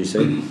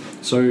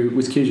QGC? So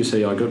with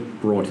QGC, I got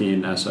brought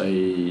in as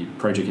a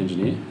project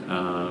engineer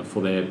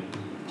for their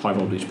high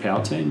voltage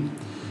power team.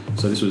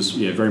 So this was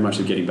very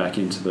much getting back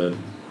into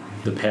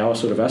the power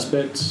sort of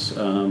aspects.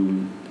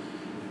 In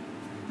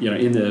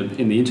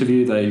the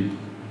interview they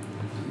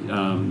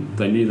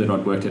knew that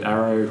I'd worked at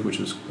Arrow, which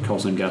was coal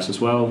seam gas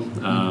as well.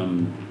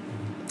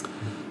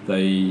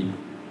 They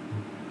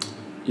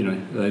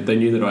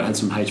knew that I had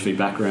some HV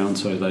background,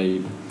 so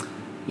they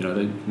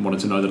wanted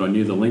to know that I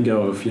knew the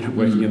lingo of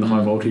working in the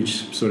high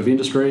voltage sort of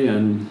industry,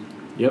 and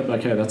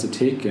okay, that's a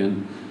tick.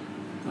 And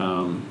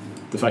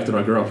the fact that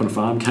I grew up on a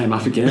farm came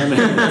up again,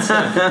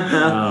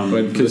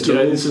 because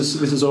this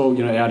is all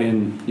out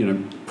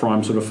in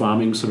prime sort of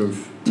farming sort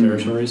of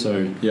territory.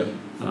 So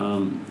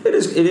it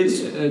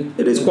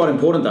is quite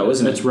important though,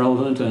 isn't it? It's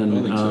relevant, and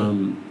I think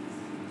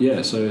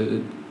so.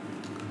 so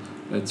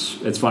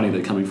it's funny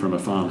that coming from a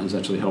farm has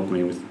actually helped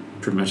me with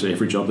pretty much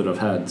every job that I've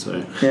had.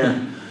 So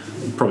yeah.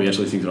 Probably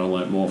actually think that I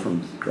learnt more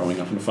from growing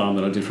up on a farm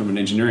than I did from an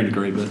engineering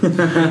degree, but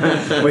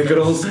we could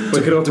all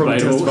probably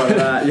testify to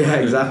that. Yeah,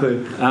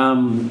 exactly.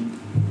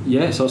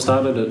 So I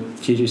started at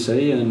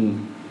QGC,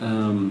 and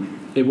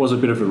it was a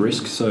bit of a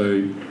risk.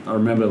 So I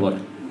remember like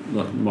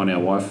my now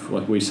wife,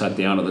 we sat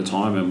down at the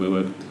time, and we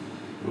were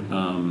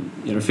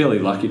fairly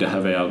lucky to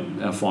have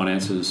our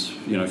finances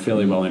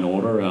fairly well in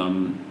order.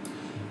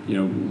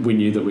 We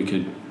knew that we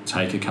could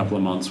take a couple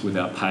of months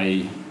without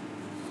pay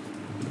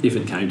if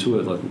it came to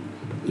it.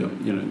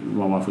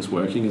 My wife was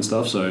working and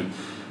stuff, so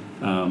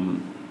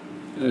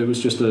it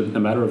was just a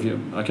matter of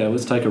okay,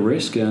 let's take a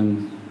risk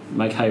and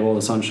make hay while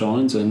the sun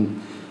shines,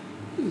 and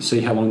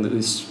see how long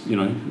this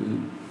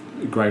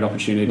great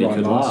opportunity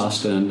could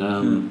last. And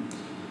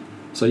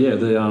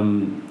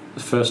the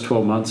first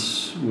 12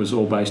 months was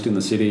all based in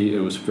the city. It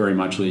was very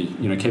much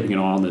keeping an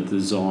eye on the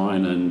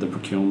design and the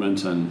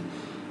procurement, and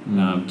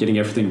getting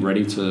everything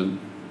ready to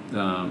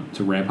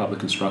ramp up the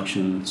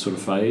construction sort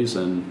of phase.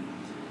 And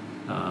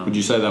would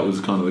you say that was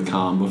kind of the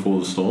calm before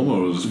the storm,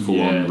 or was it full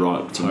on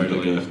right?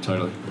 Totally.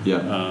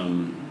 Yeah.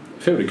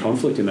 Fair bit of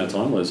conflict in that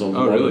time. There's a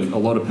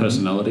lot of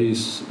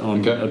personalities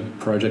on a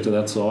project of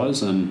that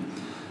size, and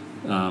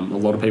a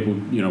lot of people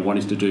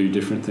wanting to do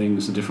different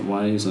things in different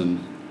ways, and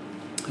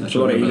a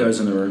lot of egos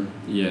in the room.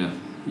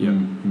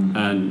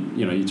 And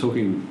you're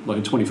talking like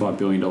a $25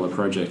 billion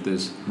project.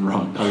 There's a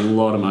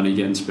lot of money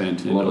getting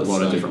spent in a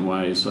lot of different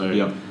ways.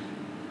 So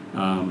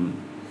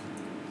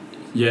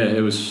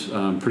it was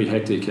pretty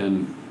hectic,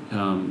 and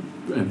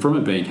from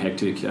it being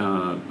hectic,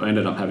 I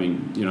ended up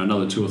having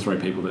another 2 or 3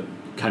 people that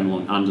came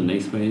along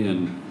underneath me,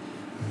 and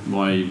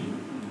my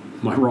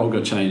role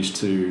got changed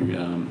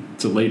to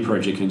lead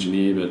project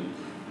engineer. But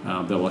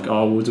they're like,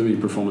 we'll do a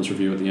performance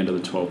review at the end of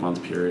the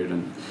 12-month period,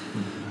 and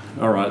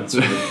all right,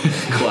 so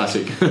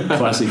classic.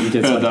 You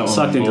get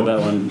sucked into that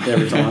one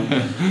every time.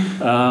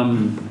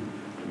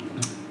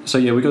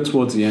 We got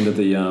towards the end of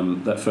the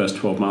that first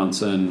 12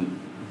 months, and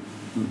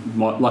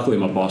luckily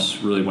my boss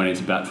really went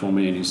into bat for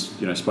me, and he's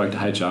spoke to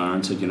HR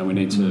and said we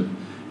need to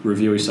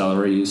review his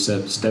salary. He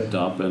stepped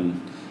up, and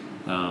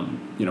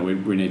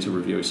we need to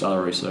review his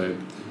salary. So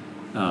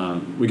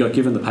we got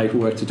given the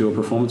paperwork to do a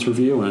performance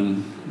review,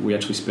 and we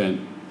actually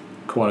spent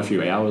quite a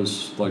few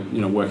hours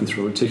working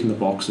through it, ticking the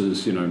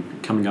boxes,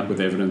 coming up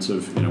with evidence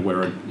of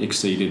where it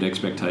exceeded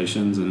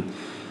expectations, and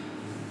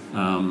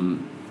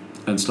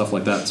stuff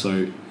like that.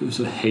 So it was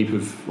a heap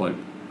of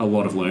a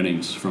lot of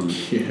learnings from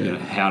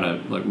how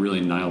to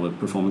really nail the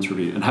performance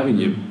review, and having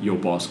your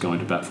boss going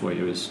to bat for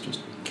you is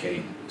just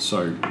key.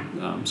 So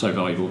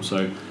valuable.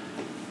 So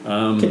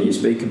can you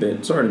speak a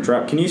bit? Sorry to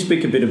interrupt. Can you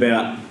speak a bit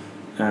about?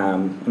 I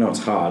know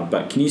it's hard,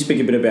 but can you speak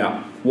a bit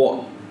about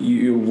what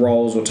your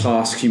roles or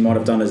tasks you might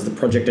have done as the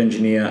project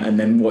engineer, and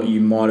then what you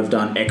might have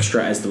done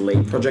extra as the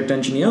lead project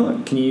engineer?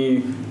 Can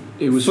you?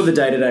 It was for the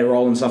day-to-day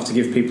role and stuff, to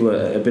give people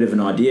a bit of an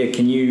idea.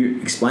 Can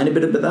you explain a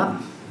bit about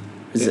that?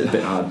 Is it a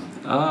bit hard?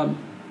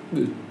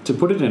 To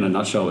put it in a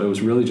nutshell, it was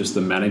really just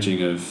the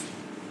managing of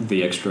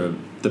the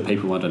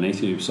people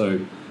underneath you. So,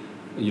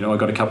 I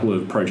got a couple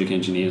of project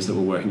engineers that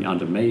were working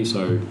under me,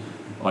 so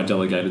I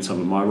delegated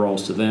some of my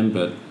roles to them.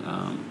 But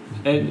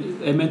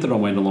it meant that I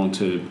went along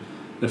to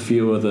a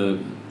few of the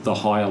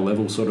higher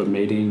level sort of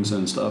meetings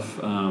and stuff.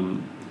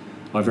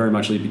 I very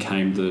much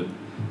became the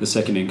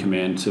second in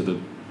command to the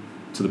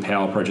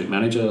power project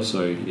manager.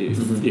 So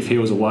if he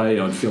was away,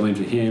 I'd fill in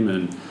for him,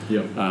 and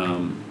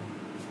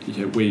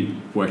we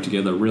worked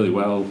together really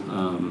well.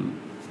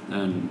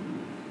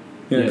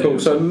 Cool.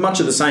 So much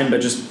of the same, but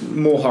just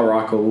more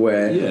hierarchical,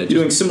 where you're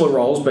doing similar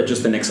roles, but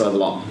just the next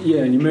level up.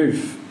 Yeah, and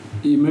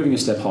you're moving a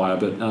step higher.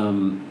 But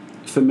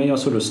for me, I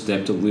sort of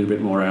stepped a little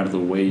bit more out of the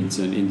weeds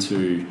and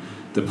into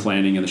the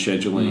planning and the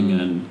scheduling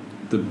and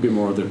the bit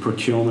more of the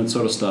procurement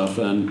sort of stuff,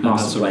 and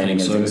master planning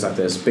and things like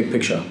this, big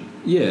picture.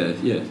 Yeah.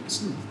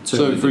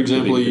 So, for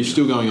example, are you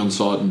still going on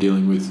site and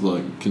dealing with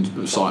like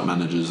site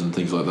managers and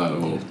things like that?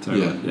 Or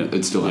totally,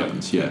 it still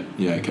happens. Yeah,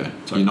 okay.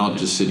 Totally, you're not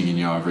just sitting in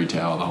your ivory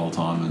tower the whole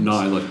time. And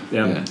no,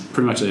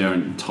 pretty much our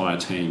entire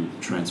team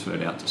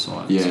transferred out to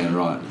site. Yeah, so,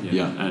 right.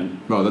 Yeah, and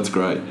that's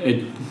great.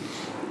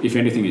 If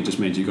anything, it just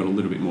means you've got a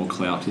little bit more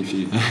clout if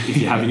you're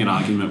having an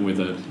argument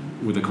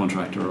with a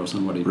contractor or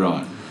somebody.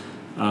 Right.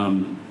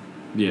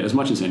 As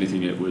much as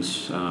anything, it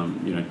was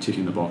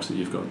ticking the box that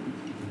you've got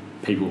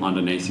people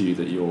underneath you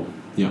that you're.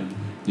 Yeah.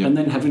 And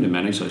then having to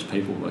manage those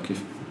people, like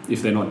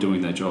if they're not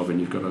doing their job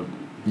and you've got to.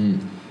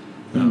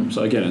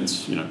 So again,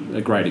 it's a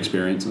great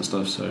experience and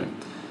stuff. So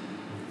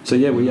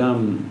yeah, we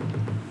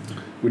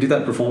did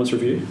that performance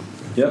review.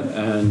 Yep.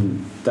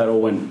 And that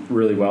all went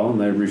really well, and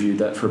they reviewed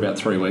that for about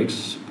 3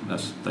 weeks,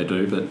 as they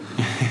do. But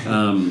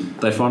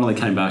they finally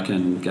came back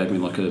and gave me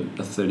like a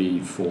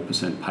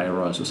 34% pay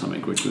rise or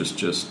something, which was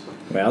just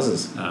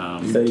wowzers.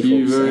 34%. Thank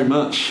you very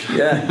much.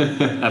 Yeah.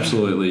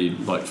 Absolutely,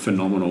 like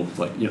phenomenal.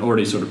 Like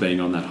already sort of being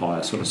on that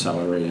higher sort of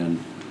salary, and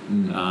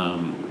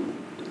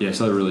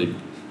so it really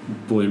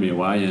blew me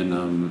away. And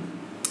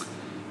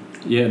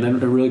and then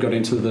I really got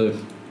into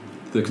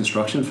the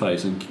construction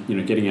phase, and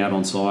getting out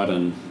on site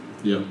and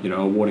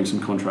awarding some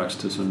contracts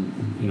to some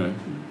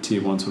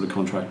tier 1 sort of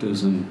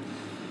contractors, and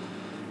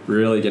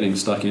really getting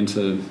stuck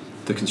into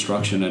the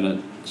construction,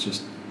 and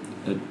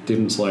it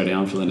didn't slow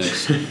down for the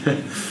next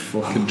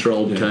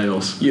controlled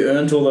chaos. You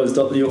earned all those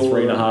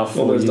 $3.5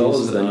 all those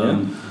dollars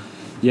then,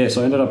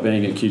 so I ended up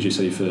being at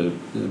QGC for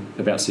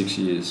about 6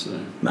 years. So.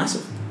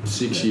 Massive.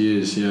 6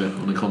 years,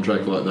 on a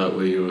contract like that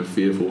where you were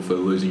fearful for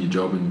losing your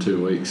job in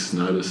 2 weeks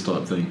notice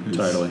type thing.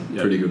 Totally,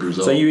 pretty good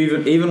result. So you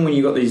even when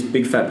you got these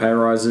big fat pay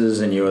rises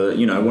and you were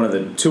one of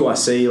the 2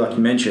 IC like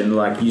you mentioned,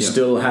 like you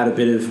still had a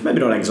bit of, maybe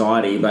not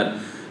anxiety, but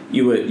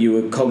you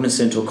were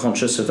cognizant or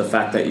conscious of the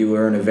fact that you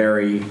were in a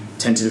very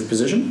tentative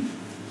position?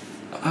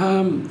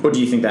 Or do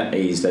you think that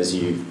eased as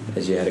you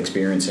had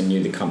experience and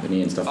knew the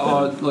company and stuff?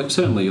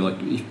 Certainly,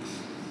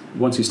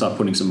 once you start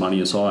putting some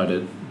money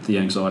aside, the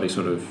anxiety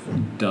sort of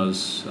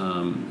does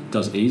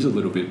ease a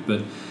little bit.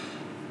 But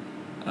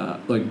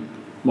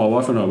my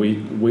wife and I,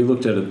 we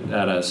looked at it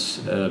as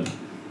a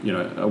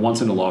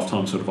once in a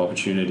lifetime sort of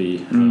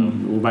opportunity.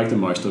 We'll make the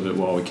most of it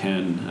while we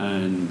can,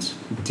 and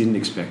didn't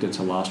expect it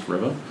to last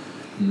forever.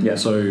 Yeah.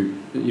 So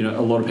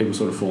a lot of people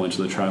sort of fall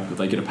into the trap that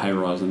they get a pay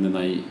rise and then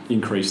they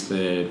increase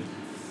their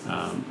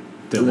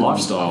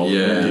lifestyle,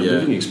 their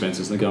living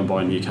expenses. They go and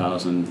buy new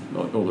cars and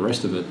all the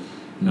rest of it.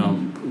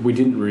 We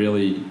didn't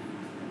really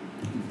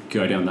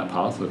go down that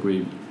path.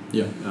 We'd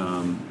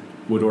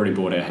already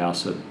bought our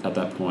house at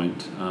that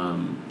point,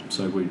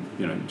 so we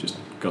just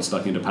got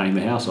stuck into paying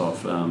the house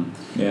off. And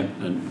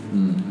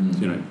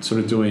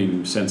sort of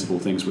doing sensible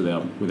things with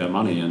our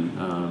money,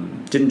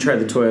 and didn't trade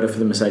the Toyota for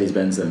the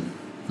Mercedes-Benz then.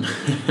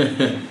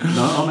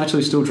 No, I'm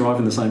actually still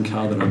driving the same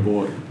car that I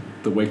bought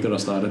the week that I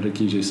started at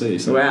QGC.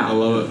 So wow. I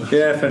love it.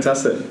 Yeah,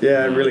 fantastic.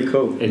 Yeah, really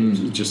cool.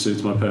 It just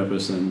suits my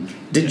purpose. And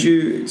did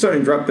you, sorry to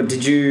interrupt, but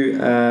did you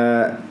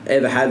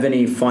ever have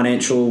any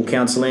financial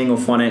counselling or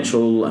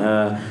financial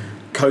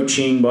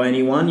coaching by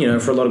anyone?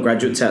 For a lot of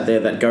graduates out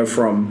there that go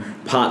from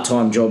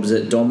part-time jobs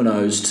at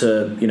Domino's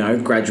to,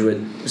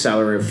 graduate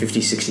salary of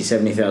 $50,000,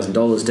 $60,000,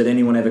 $70,000. Did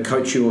anyone ever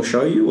coach you or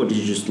show you, or did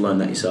you just learn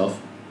that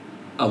yourself?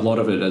 A lot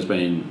of it has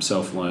been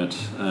self-learnt,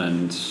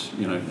 and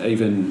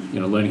even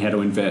learning how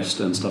to invest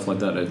and stuff like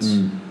that. It's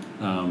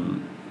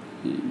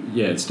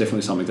it's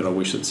definitely something that I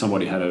wish that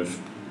somebody had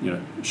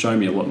shown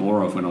me a lot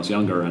more of when I was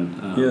younger. And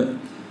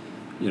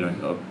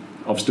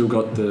I've still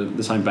got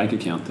the same bank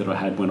account that I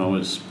had when I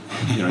was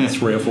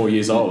 3 or 4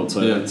 years old. So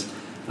it's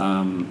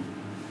and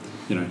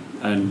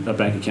a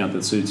bank account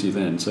that suits you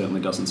then certainly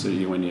doesn't suit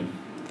you when you're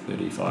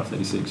 35,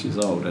 36 years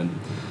old. And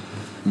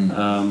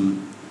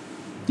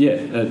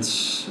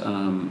it's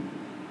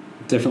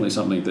definitely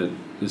something that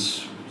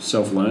is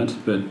self-learnt,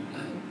 but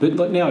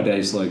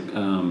nowadays,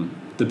 the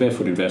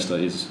Barefoot Investor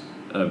is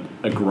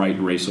a great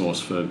resource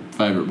for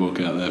favourite book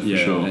out there for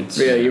sure.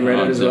 Yeah, you read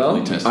it as well.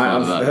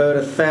 I've heard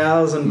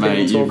 1,000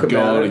 people talk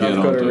about it. I've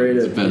got to read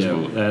it. It's the best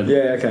book.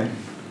 Okay.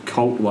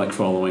 Cult-like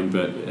following,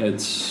 but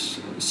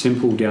it's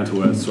simple,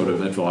 down-to-earth sort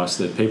of advice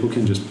that people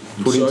can just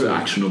put into. So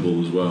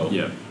actionable as well.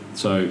 Yeah.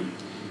 So.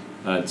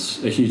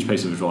 It's a huge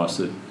piece of advice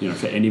that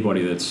for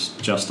anybody that's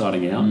just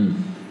starting out,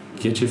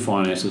 get your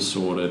finances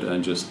sorted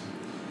and just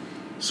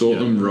sort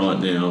them right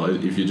now.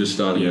 If you're just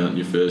starting out in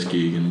your first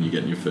gig and you're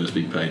getting your first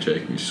big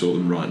paycheck, and you sort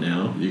them right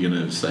now, you're going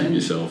to save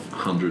yourself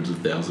hundreds of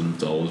thousands of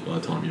dollars by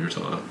the time you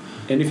retire.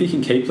 And if you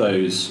can keep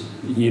those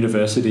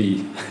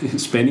university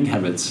spending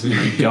habits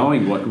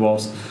going,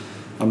 whilst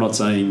I'm not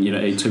saying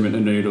eat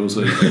 2-minute noodles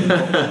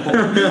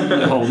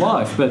your whole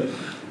life, but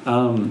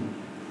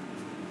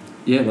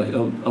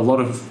a lot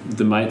of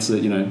the mates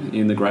that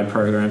in the grad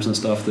programs and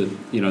stuff that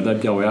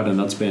they'd go out and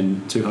they'd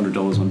spend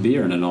 $200 on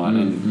beer in a night,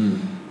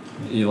 and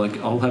you're like,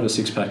 I'll have a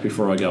 6-pack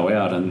before I go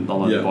out, and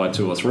I'll only buy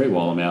 2 or 3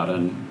 while I'm out,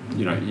 and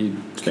you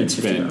can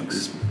spend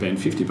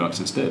 $50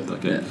 instead.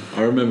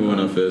 I remember when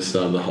I first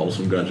started the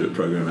Wholesome graduate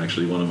program.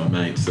 Actually, one of my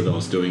mates that I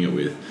was doing it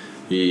with,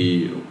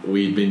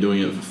 we'd been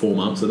doing it for 4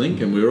 months, I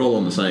think, and we were all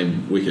on the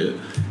same wicket.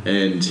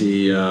 And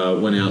he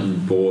went out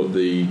and bought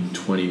the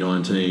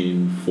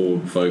 2019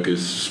 Ford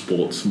Focus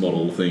sports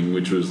model thing,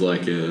 which was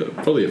like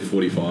probably a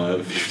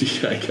 45,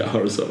 50k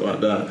car or something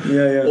like that.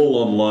 Yeah.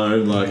 All on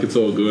loan, like it's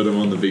all good. I'm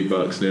on the big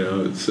bucks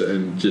now. I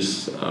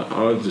just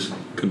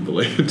couldn't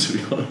believe it, to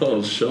be honest. I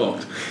was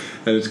shocked.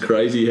 And it's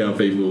crazy how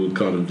people would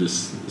kind of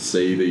just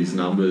see these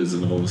numbers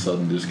and all of a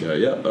sudden just go,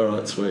 yeah, all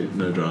right, sweet,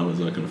 no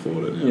dramas, I can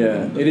afford it now.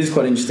 Yeah, it is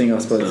quite interesting, I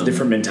suppose,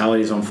 different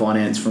mentalities on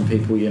finance from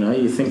people,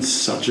 you think... It's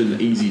such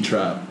an easy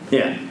trap.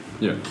 Yeah.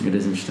 Yeah. It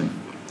is interesting.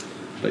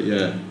 But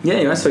yeah. Yeah,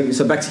 anyway,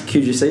 so back to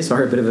QGC,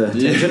 sorry, a bit of a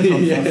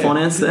tangent on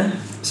finance there.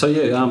 So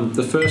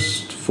the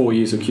first 4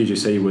 years of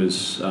QGC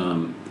was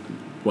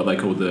what they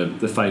called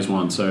the phase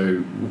one.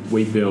 So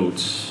we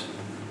built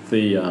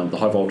the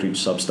high voltage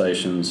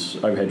substations,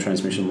 overhead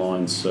transmission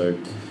lines. So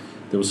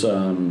there was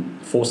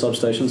 4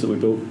 substations that we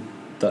built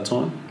that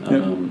time.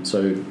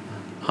 So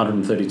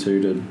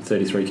 132 to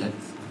 33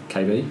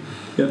 kV.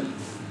 Yeah.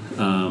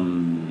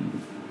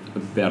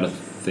 About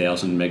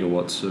 1,000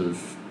 megawatts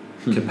of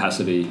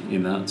capacity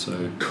in that.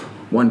 So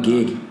 1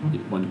 gig.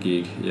 1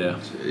 gig. Yeah.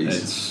 Jeez.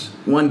 It's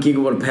 1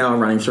 gigawatt of power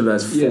running through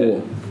those 4.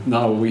 Yeah.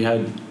 No, we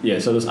had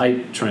so there's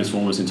 8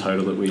 transformers in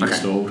total that we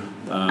installed.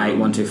 8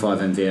 125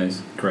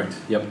 MVAs. Correct.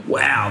 Yep.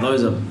 Wow,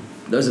 those are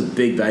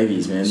big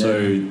babies, man.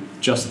 So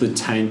just the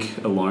tank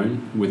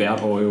alone,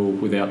 without oil,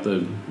 without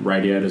the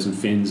radiators and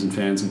fins and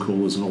fans and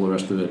coolers and all the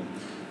rest of it,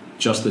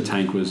 just the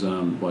tank was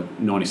like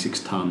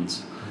 96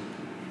 tons.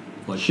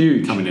 Like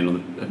huge, coming in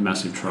on a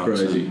massive truck.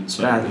 Crazy.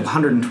 So, that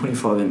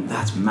 125,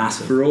 that's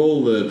massive. For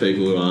all the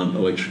people who aren't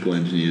electrical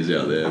engineers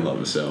out there, like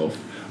myself,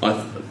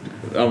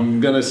 I'm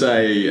going to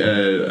say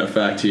a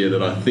fact here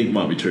that I think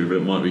might be true, but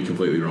it might be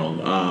completely wrong.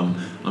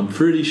 I'm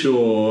pretty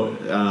sure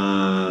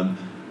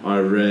I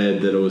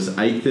read that it was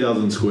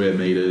 8,000 square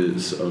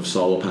meters of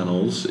solar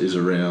panels is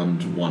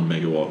around 1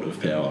 megawatt of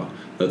power.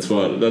 That's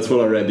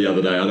what I read the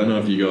other day. I don't know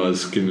if you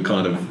guys can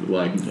kind of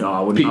like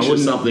picture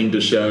something to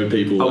show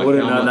people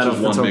like how much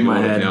is 1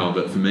 megawatt of power.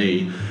 But for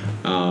me,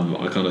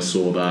 I kind of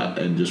saw that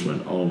and just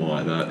went, oh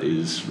my, that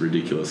is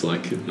ridiculous.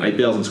 Like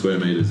 8,000 square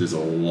meters is a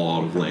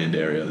lot of land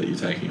area that you're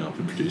taking up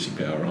and producing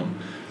power on.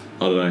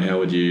 I don't know, how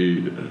would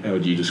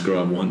you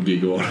describe 1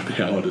 gigawatt of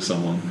power to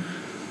someone?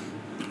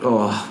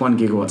 Oh, 1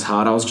 gigawatt's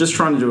hard. I was just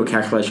trying to do a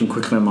calculation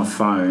quickly on my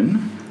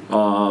phone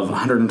of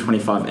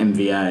 125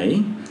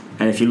 MVA,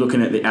 and if you're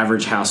looking at the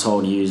average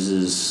household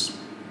uses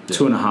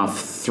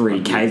 2.5,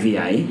 3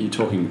 kVA. You're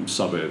talking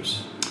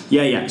suburbs.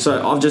 Yeah.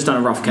 So I've just done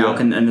a rough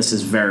calc, and this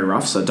is very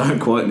rough, so don't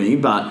quote me,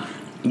 but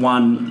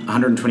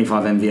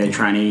 125 MVA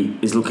trainee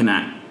is looking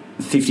at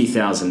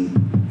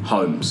 50,000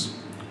 homes.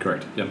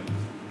 Correct, yep.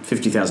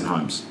 50,000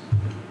 homes.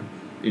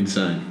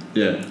 Insane.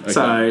 Yeah. Okay.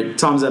 So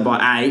times that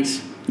by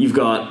 8, you've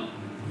got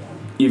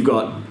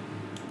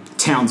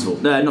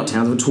Townsville. No, not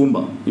Townsville,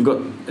 Toowoomba. You've got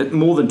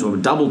more than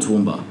Toowoomba, double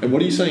Toowoomba. And what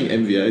are you saying,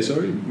 MVA,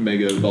 sorry?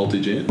 Mega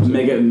voltage amps?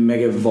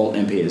 Mega volt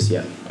amperes,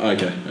 yeah.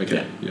 Okay.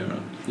 Yeah, right.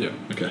 Yeah.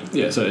 Okay.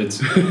 Yeah, so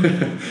it's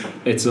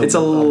a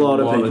lot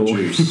of people.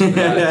 Juice.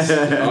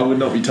 I would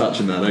not be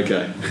touching that.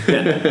 Okay.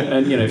 Yeah.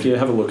 And if you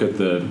have a look at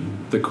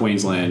the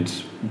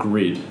Queensland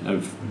grid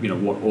of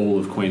what all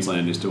of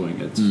Queensland is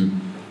doing, it's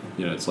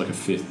it's like a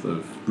fifth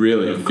of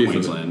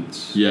Queensland.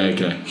 Yeah.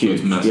 Okay.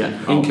 Huge. So massive.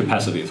 Yeah. In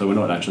capacity, so we're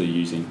not actually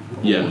using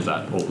all of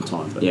that all the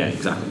time. But yeah,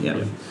 exactly.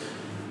 Yeah.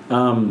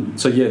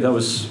 So that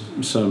was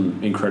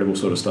some incredible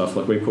sort of stuff.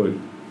 Like we put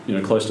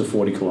close to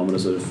 40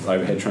 kilometres of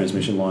overhead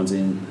transmission lines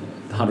in,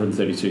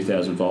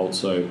 132,000 volts.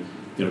 So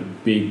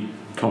big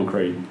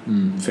concrete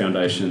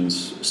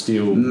foundations,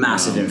 steel,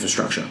 massive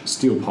infrastructure,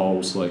 steel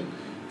poles. Like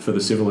for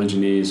the civil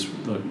engineers,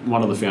 like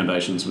one of the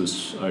foundations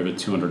was over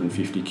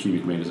 250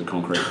 cubic metres of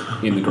concrete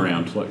in the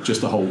ground, like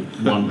just the whole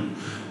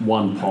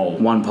one pole.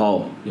 One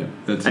pole. Yeah.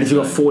 And if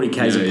you've got 40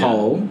 k's of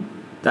pole,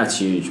 that's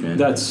huge, man.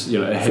 That's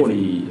a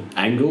heavy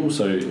angle,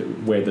 so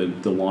where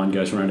the line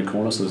goes around a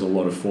corner, so there's a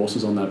lot of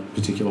forces on that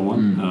particular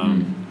one.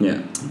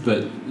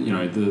 But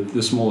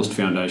the smallest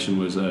foundation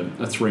was a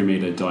 3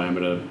 metre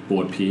diameter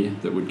board pier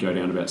that would go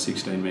down about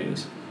 16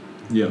 metres.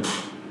 Yeah.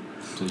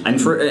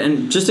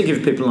 And just to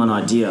give people an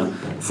idea,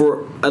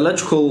 for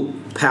electrical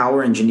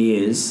power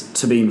engineers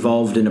to be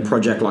involved in a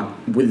project like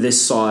with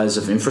this size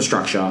of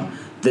infrastructure,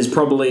 there's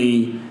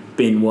probably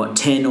been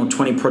 10 or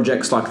 20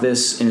 projects like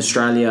this in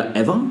Australia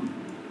ever.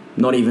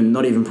 Not even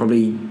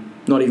probably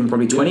 20,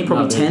 probably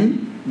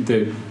 10.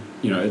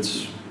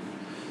 It's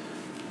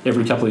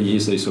every couple of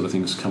years these sort of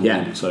things come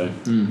along. So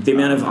the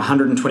amount of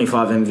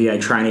 125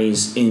 MVA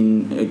trainees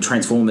in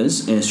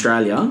transformers in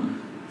Australia,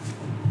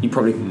 you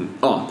probably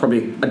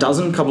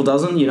a couple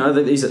dozen.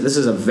 This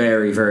is a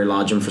very, very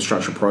large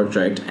infrastructure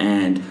project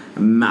and a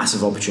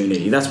massive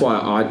opportunity. That's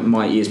why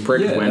my ears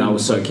pricked when I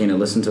was so keen to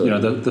listen to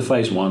it. The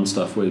phase one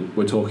stuff,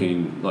 we're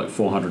talking like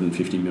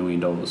 $450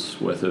 million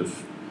worth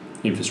of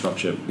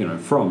infrastructure.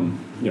 From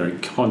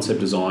concept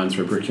design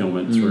through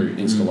procurement through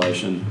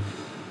installation.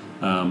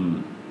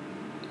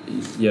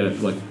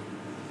 Like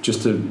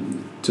just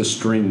to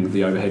string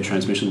the overhead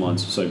transmission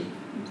lines. So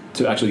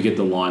to actually get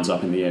the lines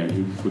up in the air.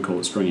 We call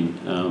it stringing.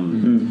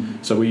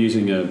 So we're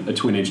using a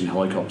twin-engine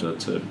helicopter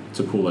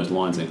to pull those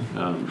lines in.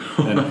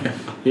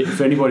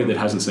 For anybody that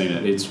hasn't seen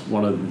it, it's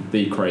one of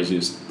the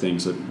craziest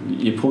things that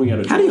you're pulling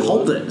out a. How do you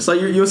hold it? So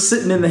you're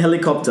sitting in the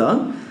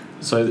helicopter.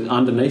 So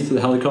underneath the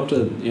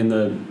helicopter, in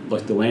the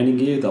landing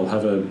gear, they'll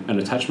have an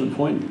attachment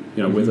point,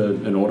 with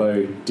an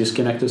auto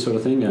disconnector sort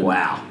of thing.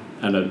 Wow.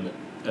 And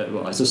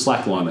it's a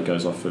slack line that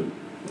goes off for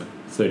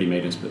 30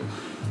 metres.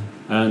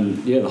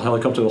 And the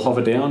helicopter will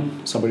hover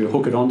down, somebody will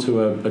hook it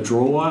onto a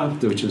draw wire,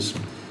 which is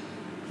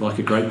like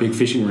a great big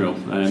fishing reel.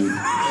 And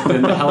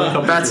then the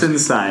helicopter That's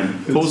insane.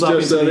 pulls It's up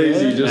just into that the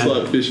easy, air just and,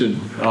 like fishing.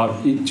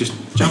 you just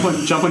jump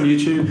on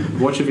YouTube,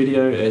 watch a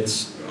video. It's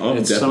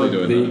some of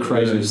the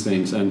craziest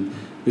things. And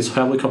this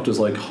helicopter's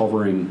like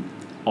hovering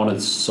on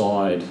its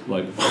side,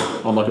 like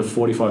on like a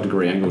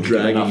 45-degree angle,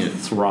 Dragging enough it.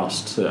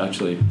 thrust to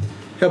actually.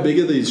 How big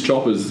are these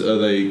choppers? Are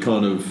they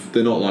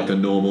they're not like a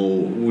normal,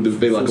 would it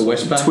be like a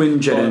Westpac?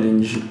 Twin jet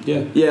engine.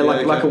 Yeah.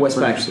 Like a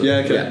Westpac. Yeah,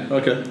 okay,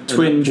 okay.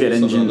 Twin And jet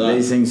something engine. like that.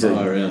 These things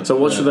are. Oh, yeah. So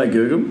what should they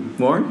Google,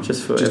 Warren?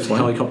 Just Just FYI.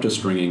 helicopter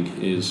stringing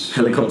is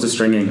Helicopter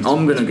stringing.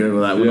 I'm going to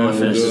Google that when Yeah, I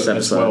finish we'll this do it.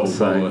 it's episode.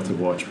 well worth a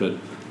watch. But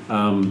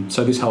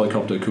so this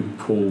helicopter could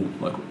pull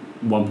like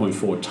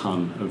 1.4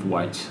 ton of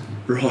weight.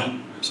 Right.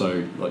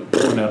 So like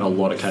pulling out a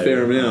lot of cable.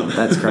 Fair amount.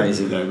 That's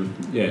crazy.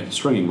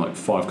 Stringing like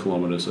 5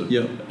 kilometres of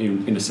Yep.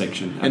 in a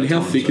section. at And a how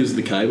time, thick so. is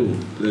the cable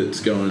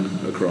that's going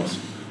across?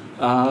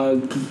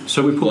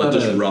 So we pull Like out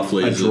just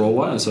roughly, a is it? draw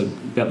wire, so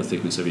about the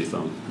thickness of your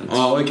thumb. It's,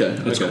 Oh, okay.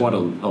 It's okay. quite a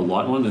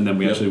light one, and then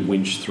we Yep. actually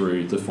winch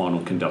through the final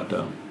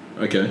conductor.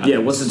 Okay. Yeah,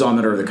 what's the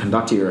diameter of the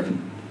conductor, you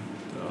reckon?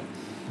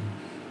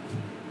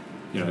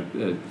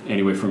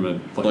 Anywhere from a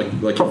Like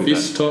a probably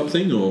fist type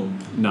thing, or?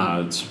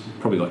 No, it's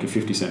probably like a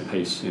 50-cent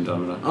piece in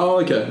diameter. Oh,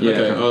 okay. Yeah,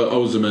 okay. okay. I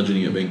was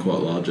imagining it being quite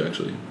large,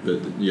 actually.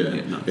 But yeah,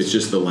 Yeah, no, it's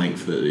just the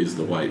length that is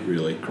the weight,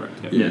 really. Correct.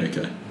 Yeah.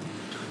 Okay.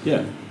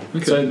 Yeah.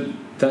 Okay. So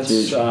that's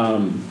Huge.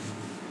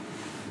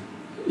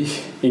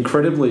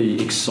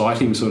 incredibly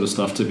exciting sort of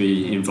stuff to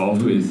be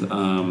involved with.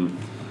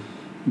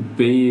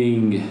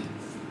 Being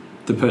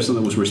the person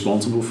that was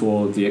responsible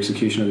for the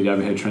execution of the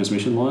overhead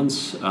transmission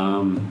lines,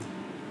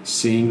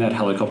 seeing that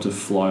helicopter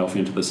fly off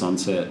into the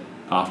sunset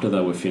after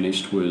they were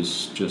finished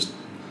was just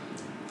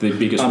the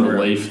biggest Unreal.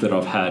 relief that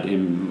I've had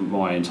in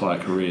my entire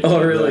career.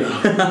 Oh, really?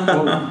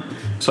 Well,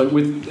 so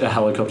with a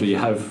helicopter, you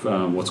have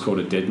what's called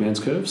a dead man's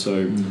curve.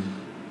 So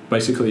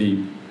basically,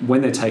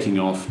 when they're taking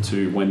off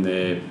to when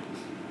they're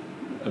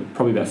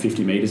probably about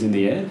 50 metres in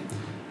the air,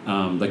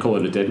 they call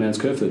it a dead man's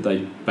curve. That they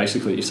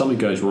basically, if something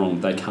goes wrong,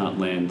 they can't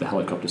land the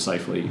helicopter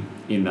safely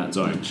in that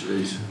zone.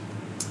 Jeez.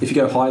 If you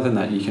go higher than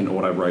that, you can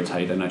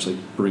auto-rotate and actually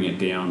bring it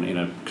down in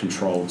a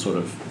controlled sort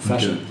of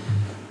fashion. Okay.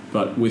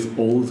 But with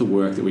all of the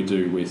work that we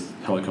do with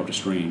helicopter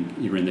stringing,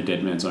 you're in the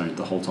dead man zone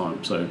the whole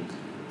time. So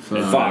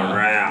Far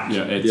out.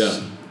 yeah, it's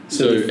Yeah.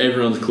 So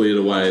everyone's cleared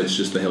away. It's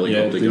just the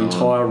helicopter the going.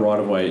 entire right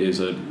of way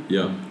is a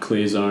Yeah.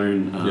 clear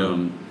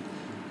zone.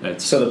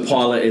 It's So the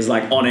pilot is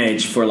like on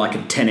edge for like a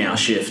 10-hour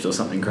shift or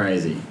something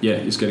crazy.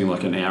 he's getting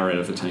like an hour out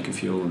of a tank of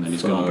fuel, and then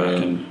he's gone Oh, back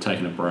yeah. and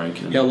taken a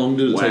break. And How long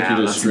did it take Wow, you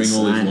to that's string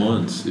all these insane.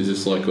 lines? Is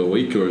this like a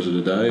week or is it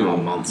a day? Oh, or?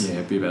 months. yeah,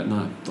 it'd be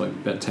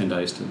about 10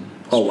 days to.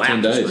 Oh, wow.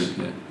 10 days.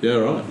 string, Yeah,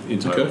 right. in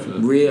total. Okay. For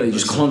Really?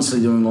 Just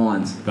constantly doing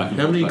lines. back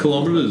and How many back.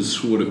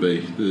 kilometres would it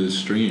be, the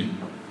stringing?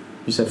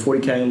 You said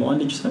 40k line,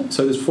 did you say?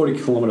 So there's 40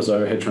 kilometres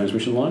overhead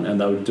transmission line,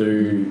 and they would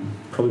do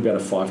probably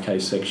about a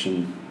 5k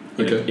section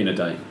Okay. in a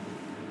day.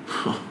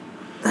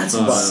 That's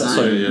Oh, insane.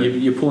 So yeah.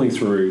 you're pulling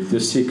through the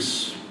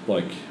 6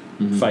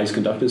 phase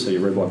conductors, so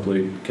your red, white,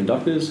 blue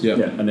conductors, Yeah.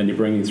 Yeah. and then you're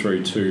bringing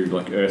through 2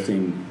 like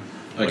earthing,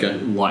 Okay.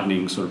 like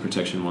lightning sort of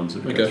protection ones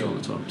that Okay. go through all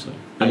the time. So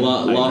And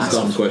last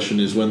massive. question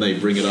is when they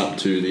bring it up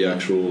to the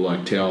actual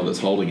like tower that's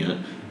holding it,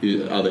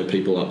 are there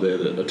people up there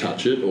that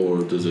attach it,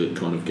 or does it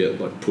kind of get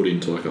like put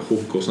into like a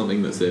hook or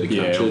something that's there to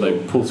catch or it? they or-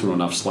 pull through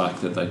enough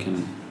slack that they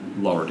can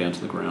lower it down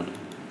to the ground.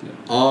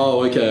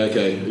 Oh,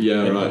 okay.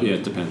 Yeah, right. Yeah,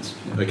 it depends.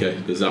 Yeah. Okay,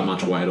 there's that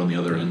much weight on the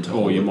other end. to Or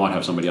hold you it. might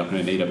have somebody up in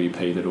an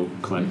EWP that'll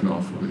clamp it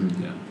off.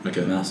 Yeah.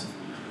 Okay. Massive.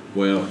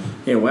 Well,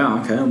 Yeah, wow,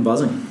 okay, I'm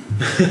buzzing.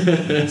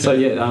 So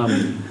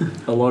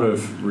a lot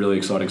of really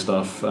exciting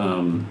stuff.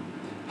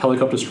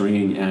 Helicopter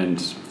stringing and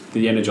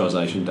the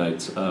energisation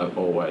dates are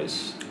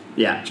always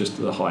Yeah.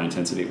 just the high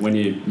intensity. When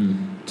you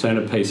turn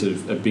a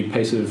big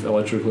piece of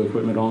electrical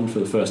equipment on for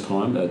the first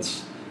time,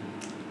 that's,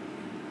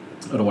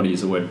 I don't want to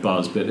use the word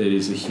buzz, but it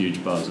is a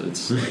huge buzz.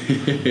 It's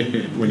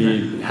when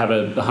you have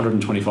a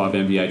 125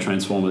 MVA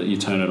transformer that you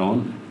turn it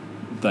on,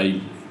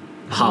 they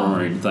Hum.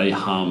 groan, they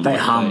hum. They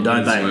hum,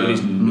 don't they? It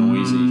is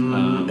noisy.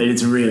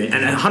 It's really...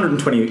 And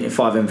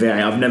 125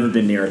 MVA, I've never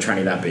been near a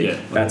tranny that big. Yeah,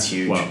 That's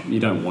huge. Well, you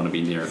don't want to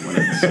be near it when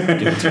it's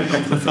getting turned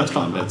on for the first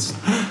time.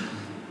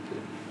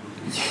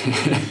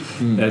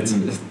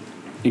 That's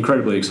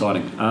incredibly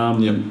exciting.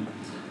 Yep.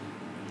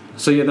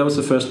 So that was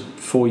the first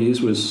 4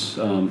 years, was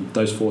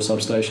those 4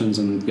 substations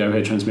and the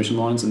overhead transmission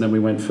lines, and then we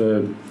went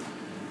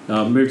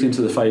moved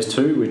into the phase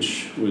 2,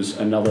 which was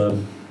another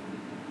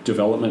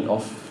development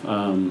off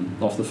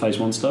the phase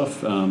 1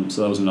 stuff.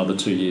 So that was another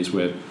 2 years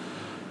where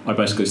I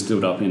basically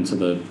stood up into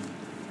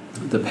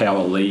the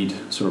power lead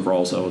sort of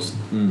role. So I was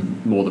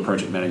more the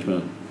project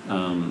management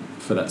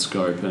for that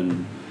scope,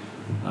 and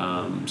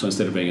so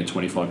instead of being a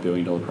 $25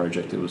 billion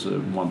project, it was a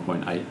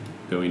 $1.8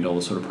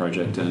 billion sort of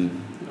project, and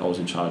I was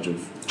in charge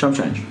of Chump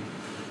change.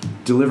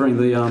 delivering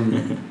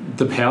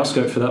the power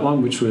scope for that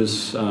one, which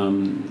was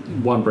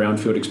one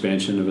brownfield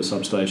expansion of a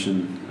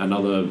substation,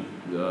 another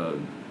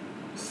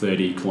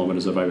 30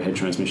 kilometres of overhead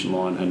transmission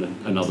line, and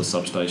another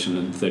substation,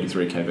 and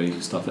 33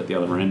 kV stuff at the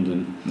other end.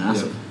 And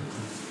Massive.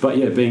 but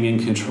yeah, being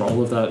in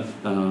control of that,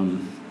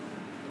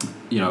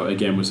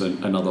 again was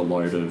another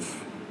load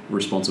of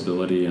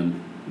responsibility,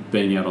 and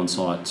being out on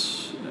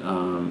site,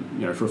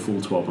 for a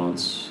full 12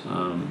 months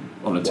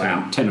on a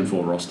 10 and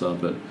 4 roster,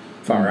 but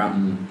Far out.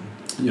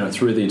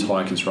 through the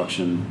entire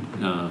construction,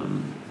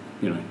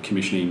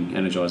 commissioning,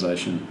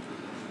 energisation,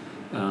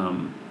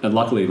 and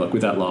luckily, like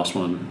with that last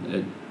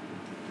one,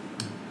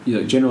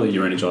 generally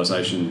your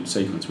energisation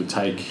sequence would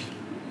take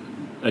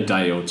a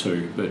day or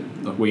two, but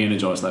like we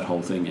energised that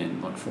whole thing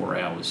in like 4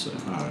 hours. So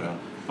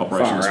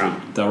operations,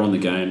 they were on the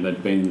game.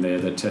 They'd been there.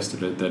 They'd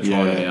tested it. They'd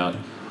tried it out.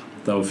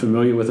 They were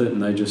familiar with it,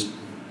 and they just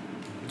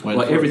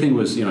everything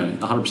was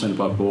 100%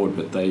 above board,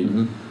 but they.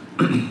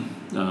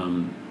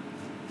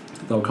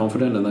 They were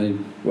confident, and they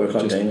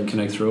just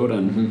connect through it.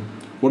 And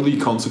what are the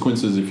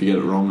consequences if you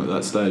get it wrong at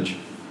that stage?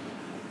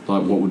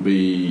 Like, what would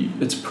be?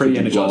 It's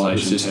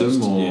pre-energisation system,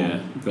 test,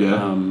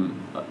 or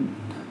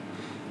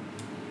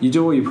you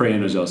do all your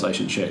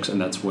pre-energisation checks,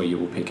 and that's where you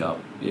will pick up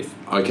if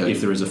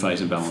there is a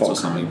phase imbalance or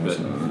something. But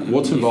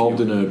what's involved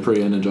in a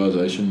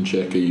pre-energisation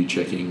check? Are you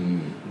checking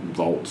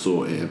volts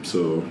or amps,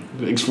 or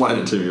explain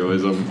it to me,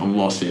 guys? I'm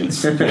lost here.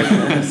 It's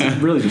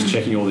really just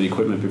checking all the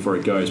equipment before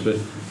it goes, but.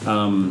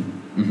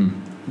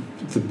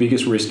 The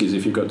biggest risk is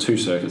if you've got 2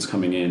 circuits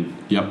coming in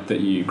that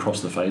you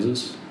cross the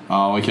phases.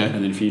 Oh, okay. And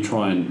then if you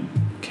try and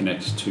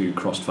connect 2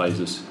 crossed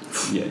phases,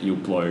 you'll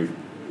blow.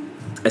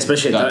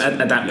 Especially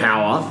at that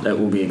power, that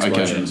will be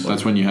explosions. Okay, so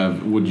that's when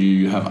would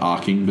you have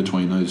arcing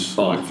between those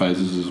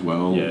phases as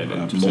well?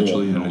 Yeah,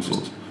 potentially, and all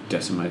sorts.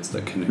 Decimates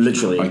that connection.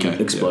 Literally,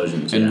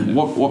 explosions. And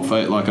what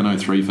phase? Like, I know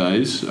 3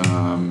 phase,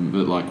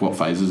 but like what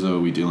phases are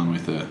we dealing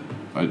with there?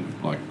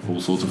 Like all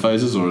sorts of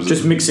phases, or is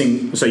just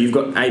mixing? So you've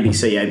got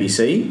ABC,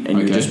 and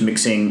you're just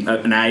mixing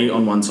an A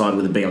on one side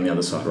with a B on the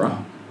other side, right?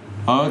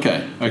 Oh,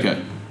 okay,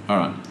 all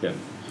right, yeah.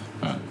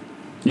 All right.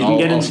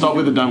 I'll stop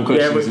with the dumb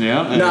questions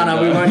now. We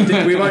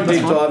won't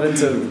deep dive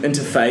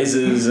into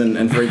phases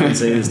and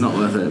frequency. It's not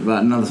worth it.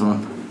 But another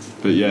time.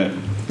 But yeah,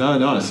 no,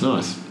 nice.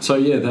 So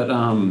yeah,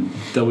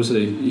 that was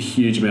a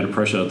huge amount of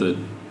pressure that.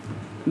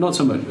 Not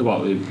so much.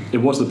 Well, it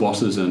was the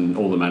bosses and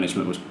all the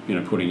management was,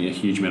 putting a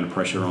huge amount of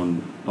pressure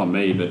on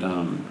me, but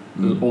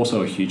there was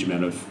also a huge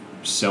amount of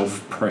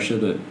self pressure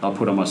that I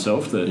put on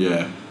myself. That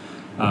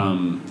I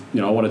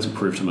wanted to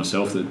prove to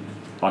myself that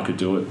I could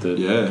do it.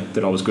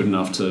 That I was good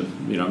enough to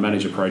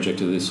manage a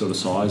project of this sort of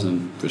size,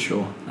 and for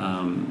sure.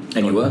 And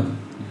you were.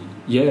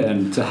 Yeah,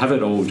 and to have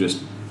it all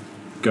just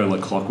go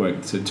like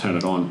clockwork to turn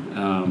it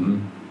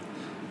on.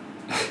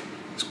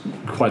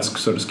 Quite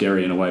sort of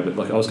scary in a way, but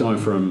like I was going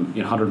from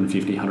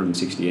 150,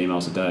 160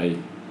 emails a day.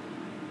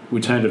 We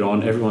turned it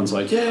on, everyone's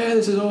like, yeah,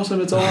 this is awesome,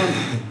 it's on.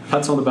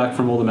 Pats on the back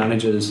from all the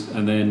managers,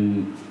 and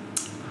then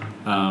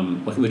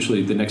like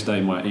literally the next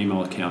day my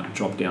email account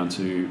dropped down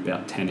to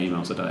about 10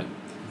 emails a day.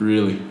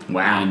 Really?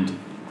 Wow. And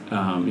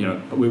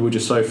we were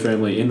just so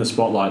firmly in the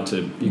spotlight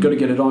to, you got to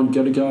get it on,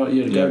 got to go, go.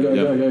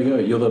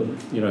 You're the,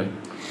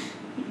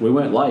 we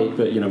weren't late,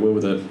 but we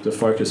were the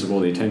focus of all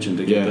the attention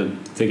to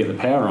get the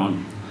power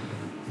on.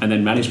 And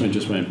then management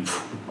just went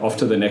off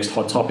to the next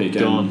hot topic.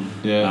 Gone.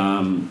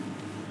 Wow.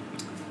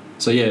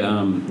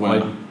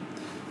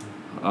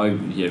 I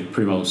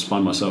pretty well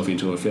spun myself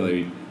into a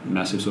fairly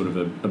massive sort of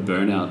a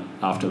burnout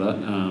after that.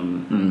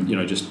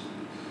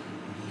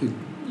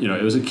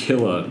 It was a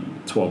killer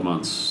 12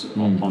 months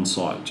on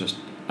site, just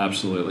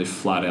absolutely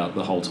flat out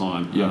the whole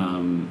time.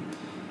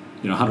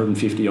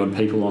 150 odd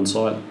people on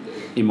site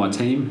in my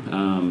team.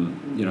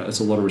 It's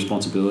a lot of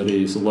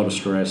responsibility, it's a lot of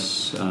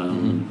stress.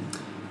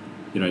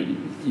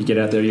 You get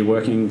out there, you're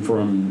working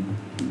from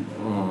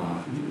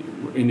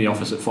in the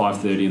office at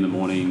 5:30 in the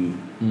morning,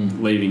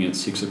 leaving at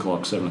 6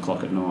 o'clock, 7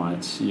 o'clock at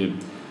night. Then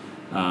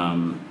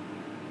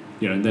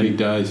big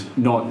days.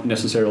 Not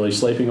necessarily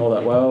sleeping all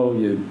that well.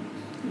 You're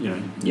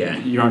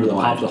under the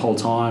pump the whole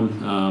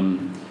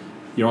time.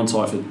 You're on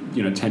site for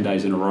 10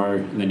 days in a row,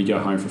 and then you go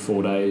home for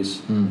 4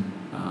 days.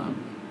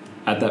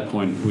 At that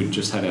point, we'd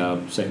just had our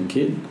second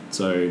kid,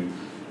 so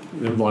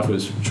life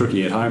was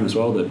tricky at home as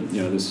well. That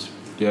this.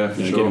 Yeah,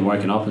 for sure. Getting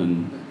woken up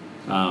and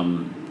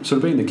sort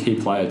of being the key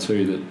player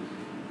too, that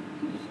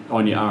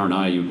on your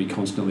R&A you would be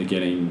constantly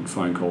getting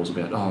phone calls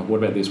about,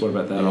 what about this, what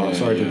about that,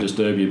 sorry to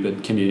disturb you,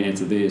 but can you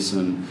answer this?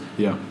 And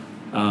so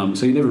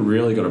you never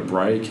really got a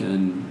break.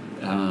 And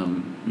I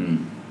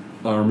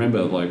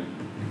remember like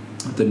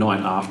the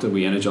night after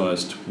we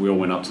energised, we all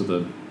went up to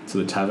the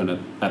tavern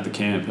at the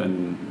camp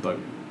and like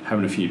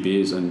having a few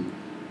beers, and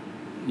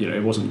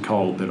it wasn't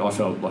cold, but I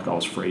felt like I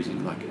was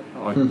freezing. Like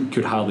I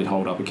could hardly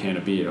hold up a can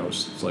of beer. I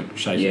was just, like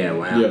shaking. Yeah,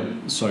 wow.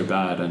 So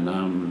bad.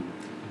 And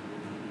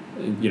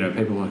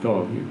people are like,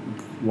 oh,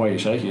 why are you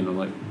shaking? And I'm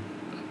like,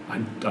 I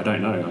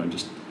don't know. I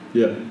just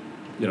there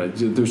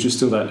was just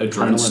still that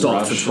adrenaline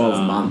Stopped rush for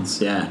 12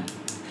 months. Yeah,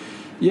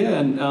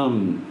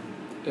 and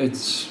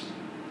it's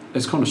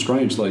kind of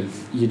strange. Like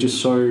you're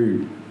just so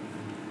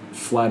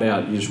flat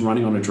out. You're just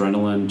running on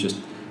adrenaline,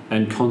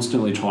 and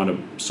constantly trying to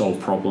solve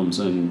problems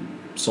and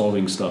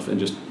solving stuff, and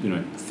just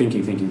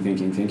thinking,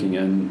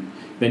 and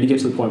then you get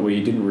to the point where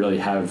you didn't really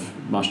have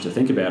much to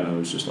think about, and it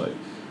was just like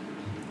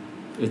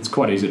it's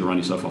quite easy to run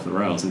yourself off the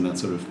rails in that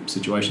sort of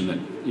situation. That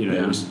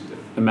it was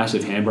a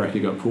massive handbrake.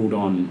 You got pulled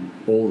on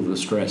all of the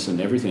stress and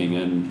everything,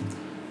 and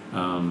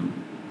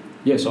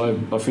so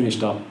I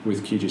finished up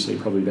with QGC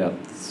probably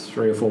about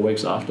 3 or 4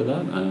 weeks after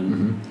that,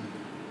 and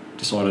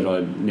decided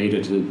I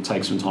needed to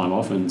take some time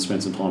off and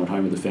spend some time at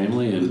home with the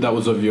family. And that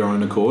was of your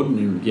own accord?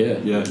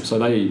 Yeah. So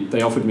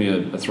they offered me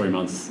a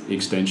 3-month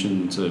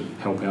extension to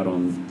help out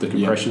on the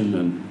compression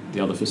and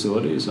the other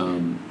facilities.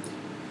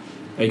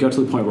 It got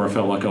to the point where I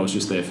felt like I was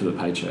just there for the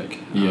paycheck.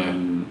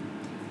 And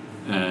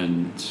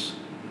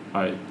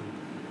I,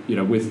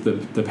 with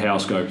the Power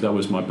Scope, that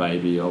was my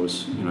baby. I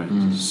was,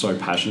 so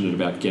passionate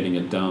about getting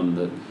it done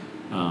that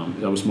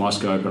was my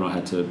scope, and I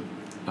had to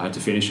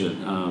finish it.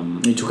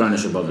 You took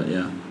ownership of it,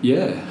 yeah.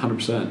 Yeah,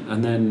 100%.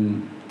 And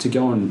then to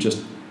go and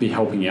just be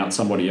helping out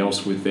somebody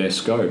else with their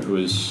scope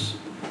was,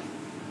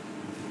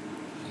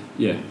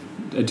 it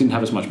didn't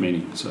have as much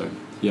meaning. So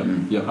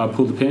I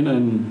pulled the pin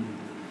and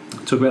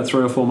took about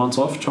 3 or 4 months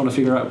off trying to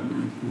figure out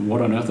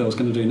what on earth I was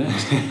going to do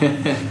next.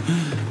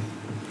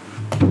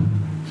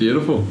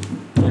 Beautiful.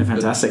 Yeah,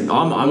 fantastic.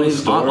 I'm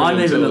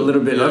even a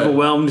little bit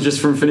overwhelmed just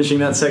from finishing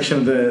that section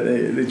of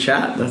the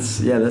chat. That's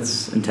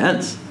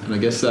intense. And I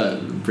guess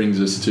that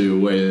brings us to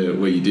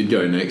where you did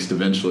go next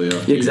eventually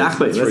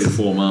after 3 to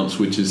 4 months,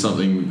 which is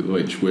something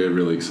which we're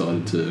really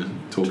excited to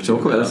talk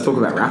about. Let's talk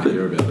about Rapid.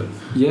 Hear about it.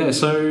 Yeah,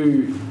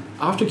 so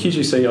after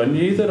QGC, I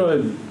knew that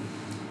I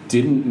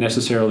didn't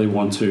necessarily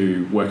want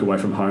to work away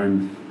from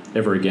home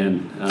ever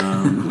again.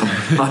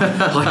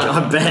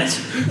 I bet.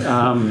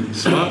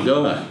 Smart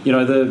guy.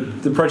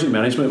 The project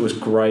management was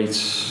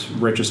great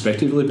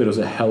retrospectively, but it was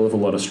a hell of a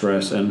lot of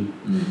stress, and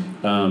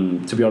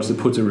to be honest, it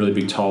puts a really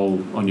big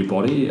toll on your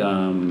body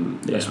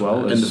as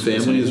well. And the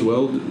family as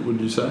well,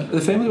 would you say?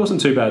 The family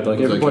wasn't too bad. Like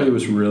everybody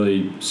was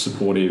really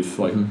supportive.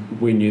 Like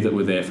we knew that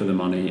we're there for the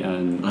money,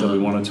 and that we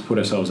wanted to put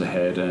ourselves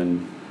ahead,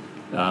 and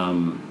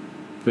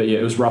but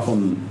it was rough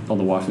on the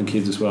wife and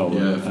kids as well.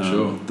 Yeah, for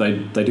sure.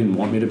 They didn't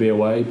want me to be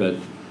away, but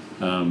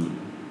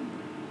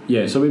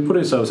so we put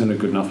ourselves in a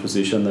good enough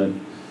position that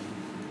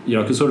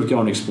I could sort of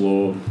go and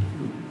explore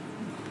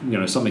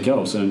something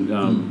else, and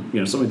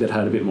something that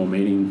had a bit more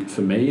meaning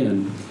for me.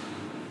 And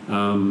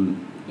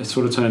it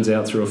sort of turns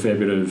out through a fair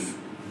bit of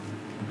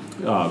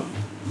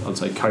I'd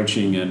say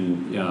coaching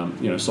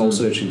and soul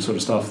searching sort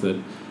of stuff that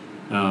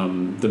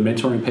the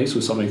mentoring piece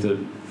was something that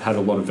had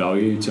a lot of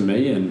value to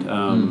me, and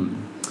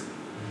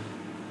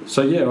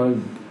I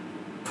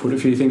put a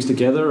few things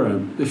together.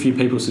 A few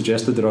people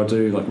suggested that I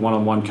do like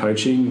one-on-one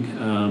coaching.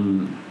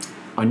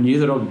 I knew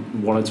that I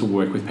wanted to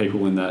work with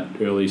people in that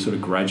early sort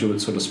of graduate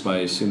sort of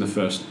space in the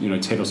first 10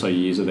 or so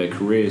years of their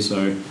career.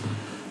 So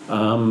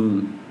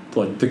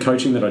like the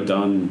coaching that I'd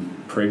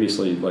done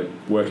previously, like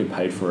work had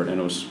paid for it, and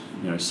it was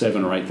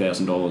 $7,000 or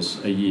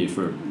 $8,000 a year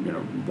for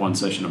one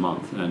session a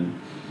month, and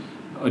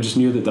I just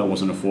knew that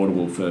wasn't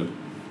affordable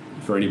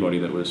for anybody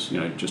that was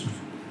just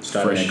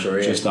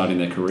starting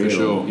their career,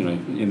 sure. Or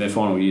in their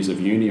final years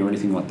of uni or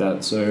anything like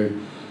that. So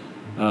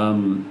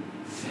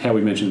how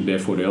we mentioned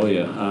Barefoot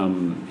earlier,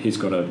 he's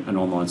got an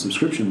online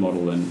subscription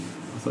model, and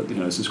I thought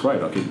this is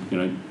great. I could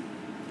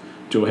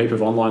do a heap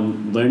of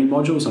online learning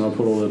modules, and I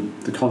put all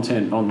the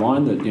content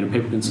online that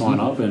people can sign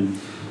up, and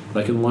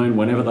they can learn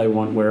whenever they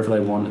want, wherever they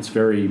want. It's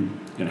very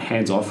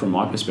hands off from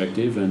my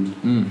perspective, and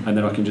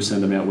then I can just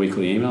send them out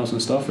weekly emails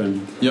and stuff,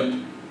 and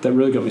that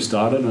really got me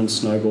started and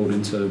snowballed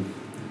into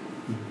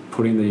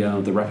putting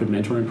the Rapid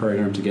mentoring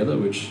program together,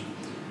 which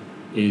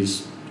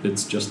it's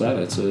just that.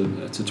 It's a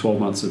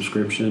 12-month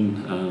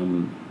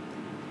subscription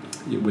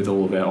with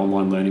all of our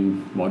online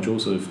learning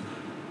modules of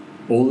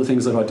all the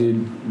things that I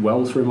did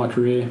well through my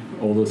career,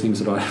 all the things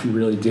that I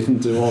really didn't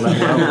do all that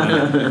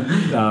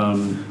well,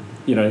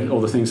 and, all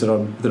the things that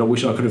I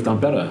wish I could have done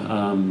better.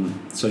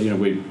 So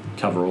we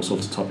cover all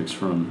sorts of topics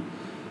from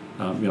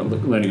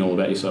learning all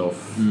about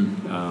yourself,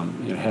 how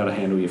to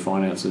handle your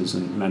finances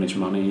and manage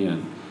money,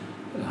 and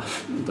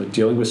like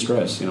dealing with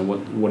stress.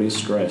 What is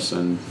stress,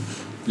 and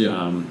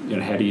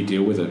how do you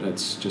deal with it?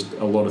 It's just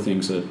a lot of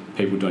things that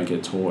people don't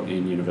get taught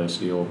in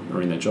university or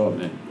in their job,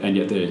 and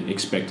yet they're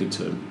expected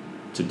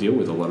to deal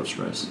with a lot of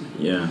stress.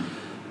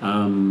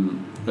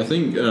 I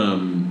think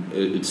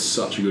it's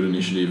such a good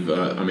initiative.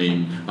 I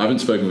haven't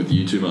spoken with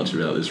you too much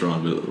about this,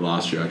 Ryan, but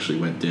last year I actually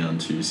went down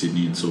to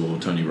Sydney and saw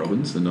Tony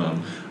Robbins, and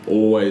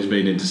always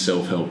been into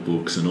self-help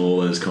books and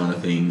all those kind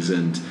of things,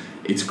 and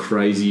it's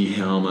crazy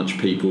how much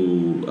people,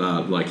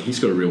 he's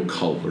got a real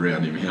cult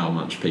around him, how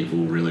much people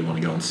really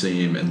want to go and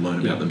see him and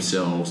learn about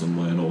themselves and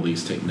learn all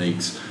these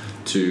techniques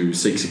to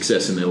seek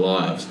success in their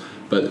lives.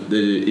 But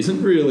there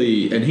isn't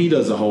really, and he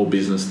does the whole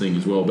business thing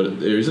as well, but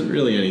there isn't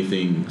really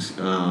anything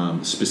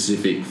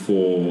specific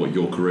for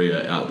your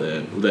career out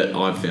there that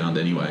I've found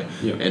anyway.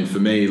 Yeah. And for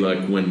me,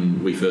 like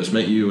when we first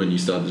met you and you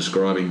started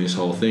describing this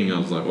whole thing, I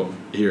was like, well,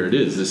 here it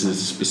is. This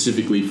is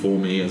specifically for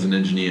me as an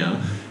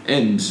engineer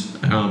and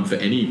for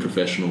any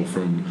professional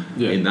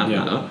in that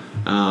matter,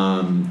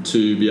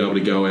 to be able to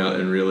go out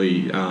and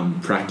really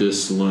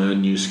practice, learn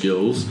new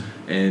skills,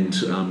 and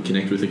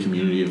connect with a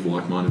community of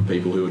like-minded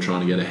people who are trying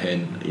to get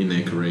ahead in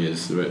their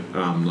careers.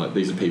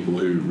 These are people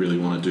who really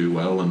want to do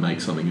well and make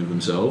something of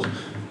themselves,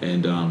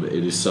 and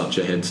it is such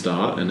a head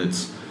start. And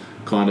it's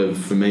kind of,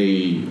 for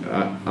me,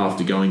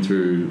 after going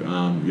through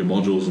your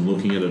modules and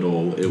looking at it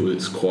all, it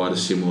was quite a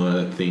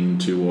similar thing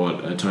to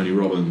what Tony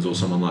Robbins or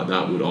someone like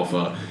that would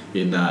offer,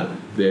 in that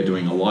they're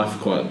doing a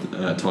life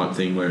type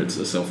thing where it's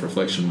a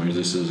self-reflection, whereas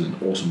this is an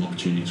awesome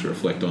opportunity to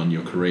reflect on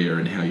your career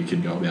and how you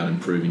can go about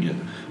improving it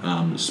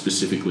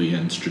specifically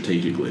and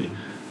strategically.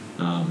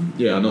 I'm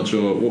not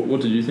sure.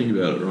 What did you think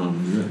about it,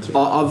 Ryan?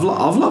 I've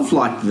loved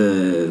like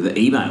the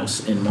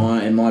emails in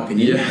my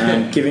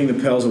opinion, giving the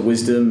pearls of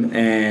wisdom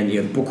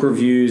and book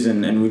reviews,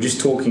 and we were just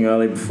talking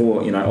earlier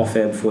before, off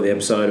air before the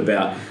episode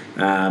about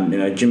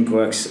Jim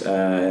Quirk's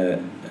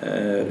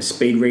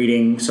speed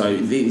reading. So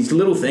these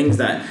little things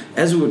that,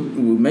 as we were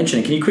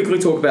mentioning, can you quickly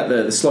talk about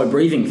the slow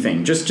breathing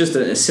thing? Just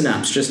a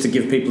synapse, just to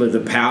give people the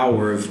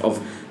power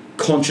of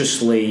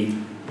consciously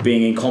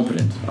being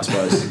incompetent, I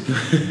suppose.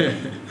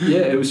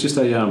 Yeah, it was just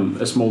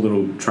a small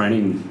little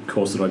training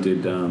course that I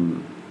did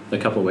a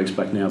couple of weeks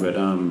back now, but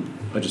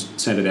I just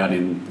sent it out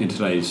in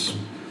today's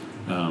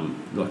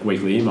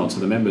weekly email to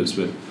the members.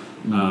 But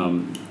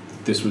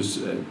this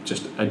was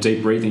just a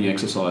deep breathing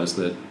exercise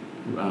that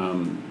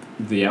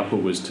the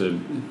output was to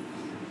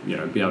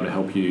be able to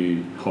help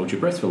you hold your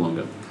breath for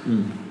longer.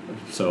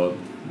 So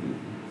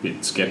a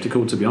bit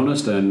skeptical, to be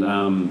honest, and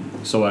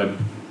so I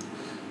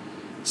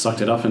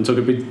sucked it up and took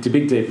a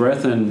big deep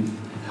breath and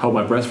held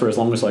my breath for as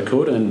long as I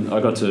could, and I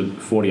got to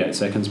 48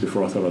 seconds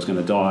before I thought I was going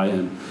to die.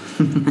 And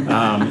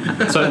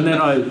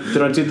then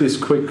I did this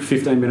quick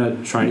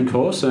 15-minute training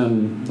course,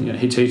 and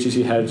he teaches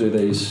you how to do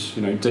these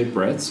deep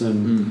breaths,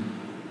 and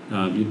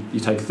you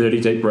take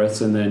 30 deep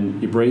breaths, and then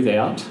you breathe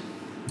out,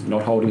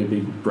 not holding a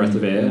big breath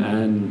of air,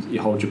 and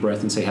you hold your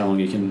breath and see how long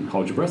you can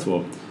hold your breath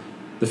for.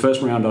 The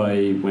first round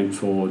I went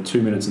for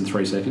 2 minutes and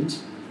 3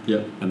 seconds.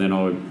 Yep. And then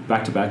I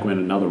back-to-back went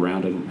another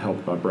round and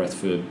held my breath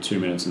for 2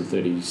 minutes and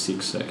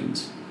 36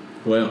 seconds.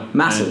 Wow.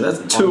 Massive. And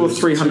that's 200 or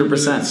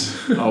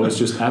 300%. I was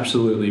just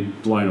absolutely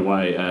blown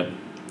away at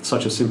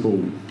such a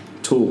simple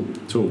tool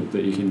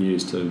that you can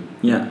use to...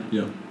 Yeah.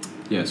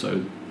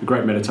 So a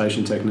great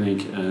meditation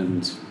technique,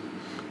 and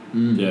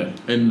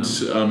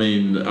I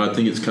mean, I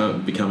think it's kind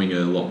of becoming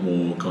a lot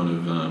more kind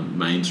of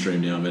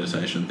mainstream now,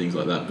 meditation and things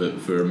like that. But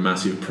for a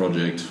massive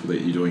project that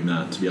you're doing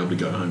that, to be able to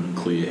go home and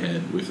clear your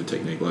head with a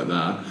technique like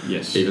that,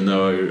 yes. Even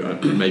though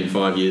maybe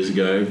 5 years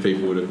ago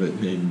people would have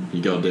been,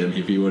 you goddamn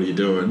hippie, what are you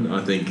doing?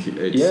 I think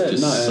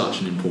it's such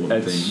an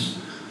important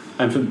thing.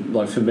 And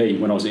for me,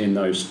 when I was in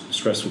those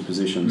stressful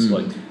positions,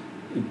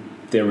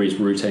 there is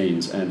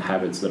routines and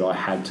habits that I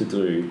had to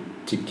do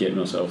to get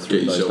myself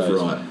through those days.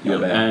 Right.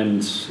 Yep.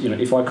 And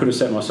if I could have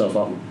set myself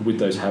up with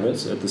those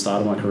habits at the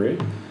start of my career,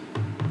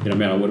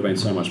 I would have been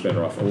so much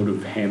better off. I would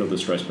have handled the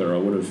stress better. I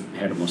would have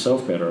handled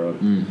myself better.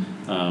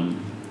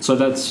 So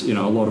that's a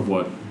lot of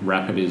what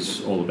Rapid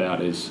is all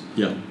about, is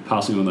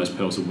passing on those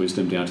pearls of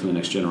wisdom down to the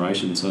next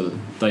generation, so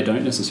that they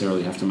don't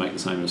necessarily have to make the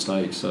same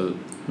mistakes. So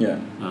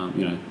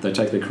they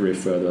take their career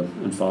further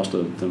and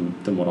faster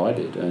than what I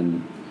did.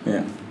 And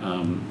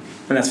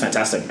and that's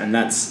fantastic. And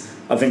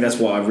I think that's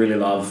what I really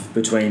love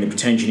between the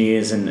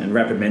Potengineers and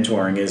Rapid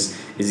Mentoring is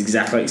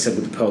exactly like you said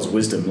with the pearls of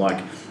wisdom.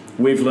 Like,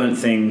 we've learned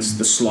things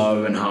the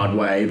slow and hard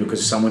way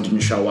because someone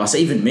didn't show us,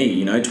 even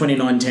me,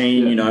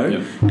 2019,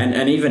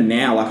 and even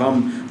now, like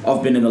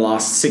I've been in the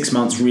last 6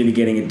 months really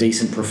getting a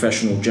decent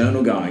professional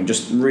journal going,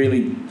 just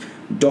really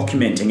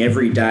documenting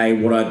every day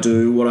what I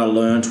do, what I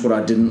learnt, what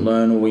I didn't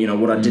learn, or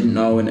what I didn't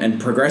know, and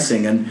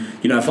progressing. And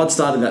if I'd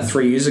started that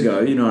 3 years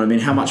ago,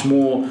 how much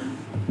more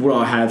would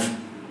I have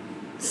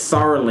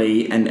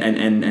thoroughly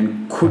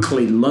and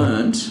quickly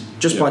learned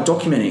just by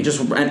documenting.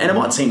 And it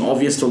might seem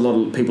obvious to a lot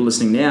of people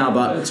listening now,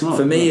 but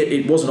for me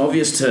it wasn't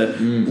obvious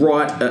to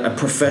write a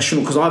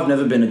professional, because I've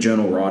never been a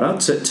journal writer,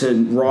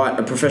 to write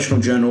a professional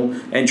journal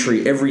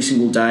entry every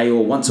single day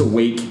or once a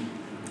week,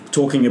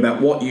 talking about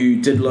what you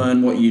did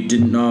learn, what you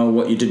didn't know,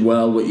 what you did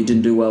well, what you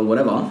didn't do well,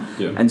 whatever.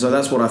 And so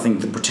that's what I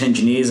think the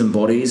Potengineers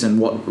embodies, and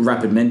what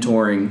Rapid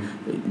Mentoring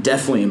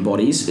definitely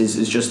embodies,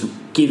 is just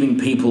giving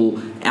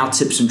people our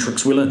tips and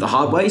tricks we learned the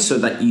hard way so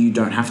that you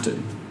don't have to.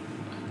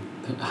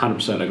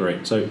 100% agree.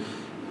 So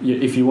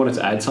if you wanted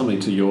to add something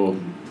to your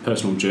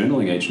personal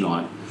journaling each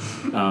night,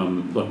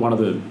 like one of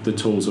the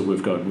tools that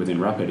we've got within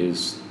Rapid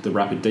is the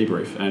Rapid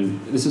Debrief. And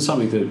this is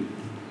something that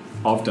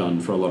I've done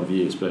for a lot of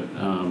years, but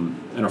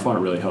and I find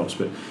it really helps.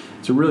 But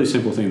it's a really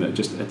simple thing that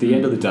just at the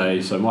end of the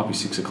day, so it might be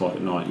 6 o'clock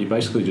at night, you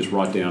basically just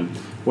write down,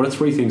 what are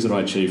 3 things that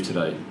I achieved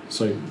today?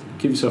 So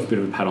give yourself a bit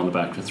of a pat on the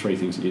back for 3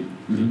 things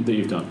that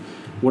you've done.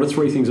 What are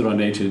 3 things that I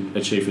need to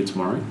achieve for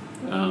tomorrow?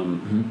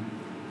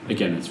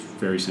 Again, it's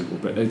very simple,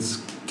 but it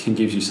can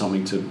give you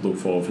something to look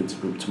forward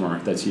to tomorrow.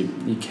 That's your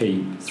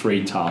key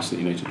 3 tasks that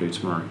you need to do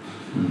tomorrow.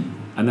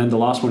 And then the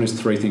last one is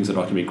 3 things that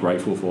I can be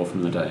grateful for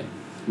from the day.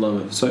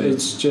 Love it. So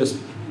it's just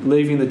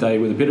leaving the day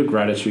with a bit of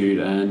gratitude,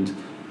 and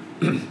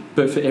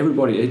but for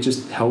everybody, it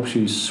just helps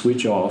you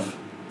switch off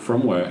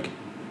from work,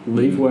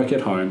 leave work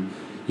at home.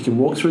 You can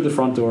walk through the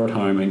front door at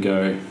home and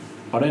go,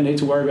 I don't need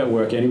to worry about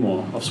work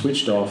anymore. I've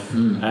switched off,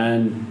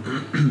 and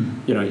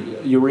you know,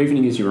 your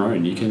evening is your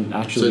own. You can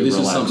actually. So this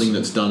relax. is something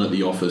that's done at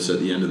the office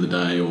at the end of the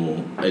day,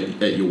 or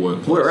at your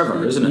workplace,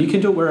 Wherever, isn't it? You can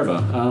do it wherever.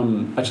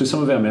 Actually,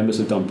 some of our members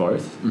have done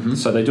both.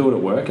 So they do it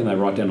at work, and they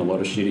write down a lot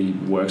of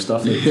shitty work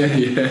stuff.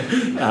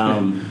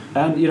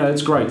 And you know,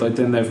 it's great. Like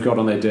then they've got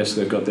on their desk,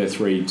 they've got their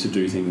 3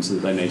 to-do things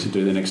that they need to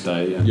do the next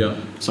day. And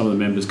some of the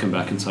members come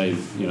back and say,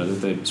 you know,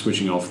 that they're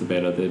switching off the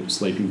better, they're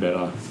sleeping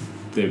better,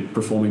 they're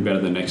performing better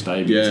the next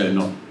day because they're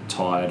not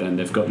tired, and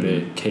they've got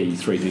their key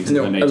 3 things And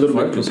that they they're need a to little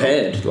bit focus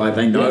prepared. on. Like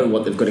they know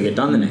what they've got to get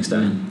done the next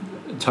day.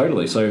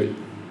 Totally. So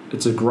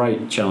it's a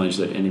great challenge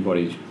that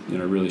anybody, you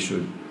know, really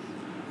should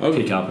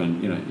pick up,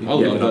 and you know. I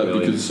love that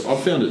because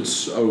I've found it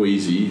so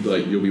easy.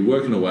 Like you'll be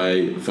working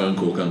away, a phone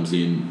call comes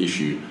in,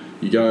 issue.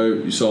 You go,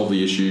 you solve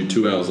the issue.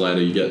 2 hours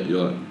later,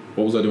 you're like,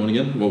 what was I doing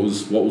again? What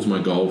was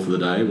my goal for the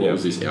day? What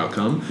was this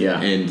outcome?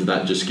 And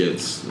that just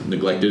gets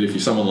neglected. If you're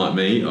someone like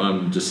me,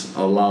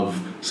 I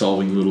love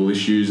solving little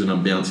issues, and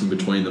I'm bouncing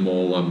between them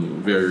all.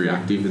 I'm very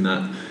reactive in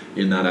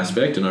that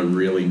aspect, and I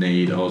really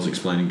need. I was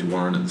explaining to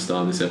Warren at the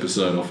start of this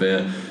episode off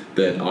air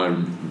that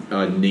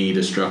I need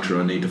a structure.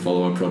 I need to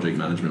follow a project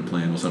management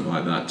plan or something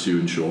like that to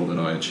ensure that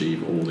I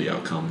achieve all the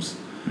outcomes.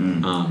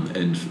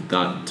 And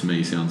that to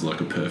me sounds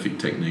like a perfect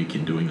technique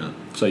in doing that.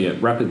 So yeah,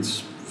 Rapid's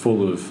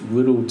full of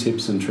little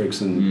tips and tricks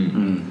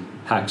and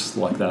hacks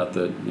like that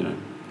you know.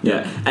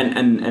 Yeah,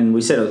 and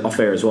we said it off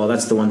air as well.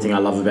 That's the one thing I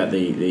love about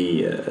the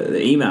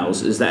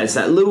emails, is that it's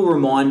that little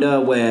reminder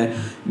where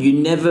you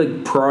never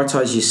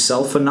prioritize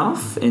yourself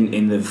enough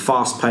in the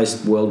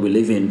fast-paced world we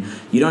live in.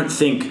 You don't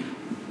think,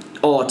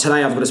 oh,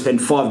 today I've got to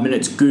spend 5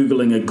 minutes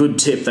Googling a good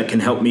tip that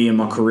can help me in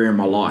my career and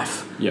my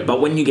life. Yep.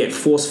 But when you get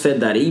force-fed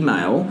that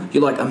email,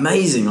 you're like,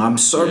 amazing, I'm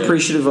so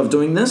appreciative of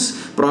doing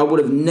this, but I would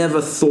have never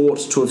thought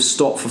to have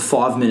stopped for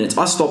 5 minutes.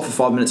 I stopped for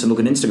 5 minutes and look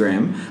at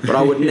Instagram, but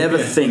I would never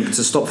think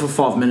to stop for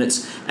 5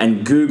 minutes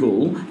and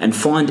Google and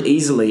find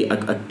easily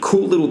a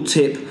cool little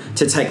tip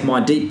to take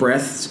my deep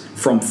breaths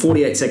from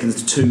 48 seconds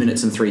to 2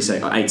 minutes and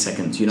 8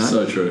 seconds, you know?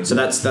 So true. So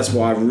that's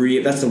why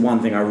that's the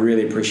one thing I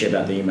really appreciate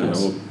about the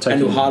emails.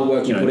 And the hard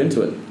work you put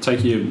into it.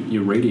 Take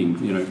your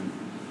reading, you know,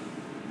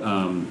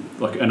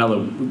 like another,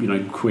 you know,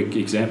 quick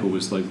example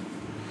was like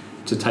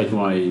to take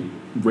my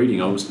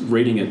reading. I was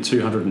reading at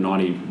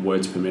 290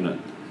 words per minute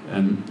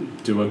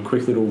and do a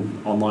quick little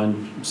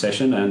online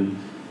session, and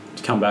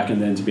to come back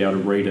and then to be able to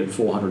read at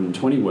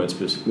 420 words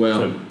per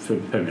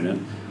minute.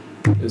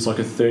 It's like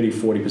a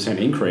 30-40%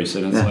 increase,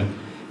 and it's like,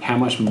 how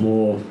much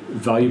more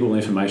valuable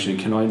information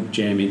can I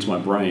jam into my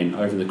brain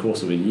over the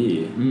course of a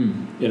year?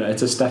 You know,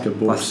 it's a stack of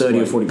books. Like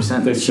 30 or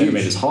 40%. 30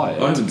 centimetres high.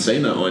 I haven't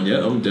seen that one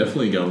yet. I'm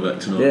definitely going back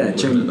tonight. Yeah,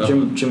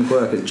 Jim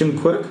Quirk. Is Jim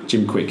Quirk?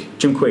 Jim Quick.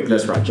 Jim Quick,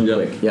 that's right. Jim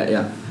Quick.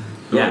 Yeah.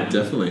 Yeah,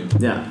 definitely.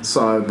 Yeah.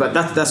 So, but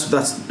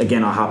that's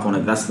again, I harp on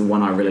it. That's the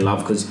one I really love,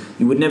 because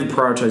you would never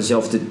prioritize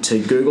yourself to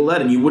Google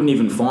that, and you wouldn't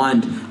even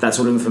find that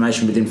sort of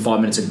information within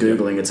 5 minutes of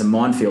Googling. It's a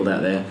minefield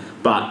out there.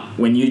 But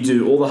when you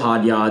do all the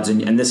hard yards,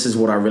 and this is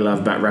what I really love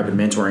about Rapid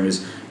Mentoring,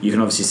 is you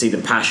can obviously see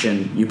the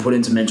passion you put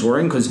into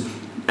mentoring, because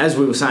as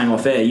we were saying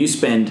off air, you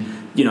spend,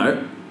 you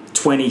know,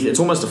 it's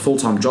almost a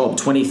full-time job,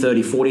 20,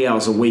 30, 40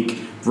 hours a week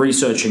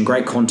researching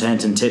great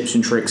content and tips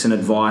and tricks and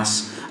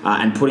advice,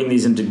 and putting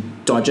these into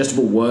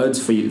digestible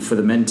words for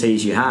the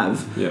mentees you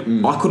have.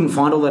 I couldn't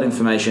find all that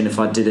information if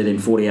I did it in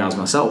 40 hours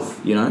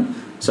myself, you know?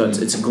 So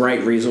it's a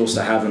great resource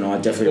to have, and I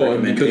definitely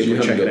recommend because people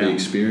you check haven't it got out. the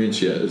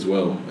experience yet as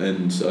well,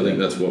 and I think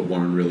that's what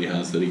Warren really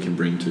has, that he can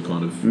bring to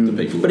kind of the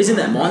people. But he's in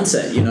that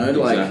mindset, you know.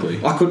 Like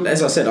Exactly.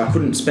 as I said, I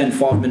couldn't spend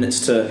 5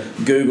 minutes to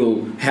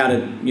Google how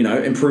to, you know,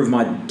 improve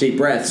my deep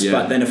breaths.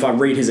 But then if I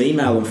read his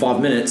email in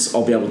 5 minutes,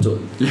 I'll be able to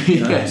do it.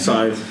 You know?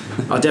 So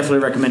I definitely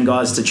recommend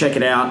guys to check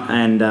it out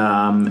and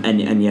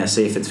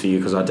see if it's for you,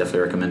 because I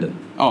definitely recommend it.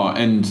 Oh,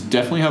 and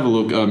definitely have a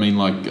look. I mean,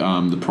 like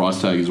the price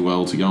tag as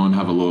well, to go and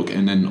have a look,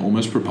 and then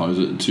almost propose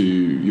it to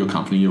your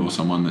company or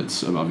someone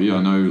that's above you.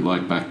 I know,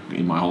 like back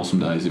in my Wholesome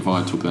days, if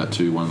I took that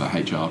to one of the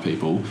HR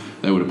people,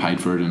 they would have paid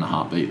for it in a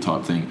heartbeat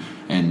type thing.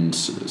 And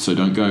so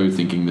don't go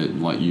thinking that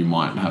like you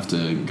might have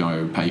to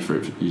go pay for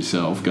it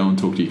yourself. Go and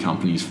talk to your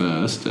companies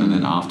first, and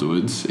then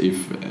afterwards,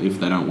 if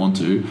they don't want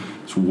to,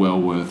 it's well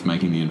worth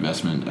making the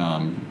investment.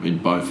 In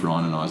both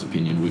Ryan and I's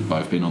opinion, we've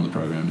both been on the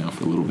program now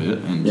for a little bit,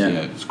 and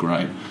it's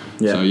great.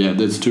 So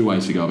there's 2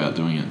 ways to go about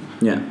doing it.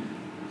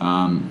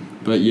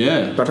 But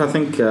yeah, But I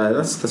think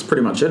that's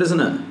pretty much it, isn't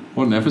it?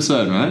 what an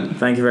episode, mate.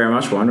 Thank you very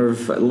much, Warren.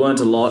 We've learnt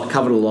a lot,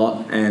 covered a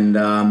lot, and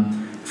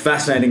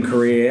fascinating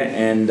career,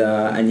 and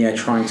yeah,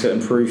 trying to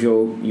improve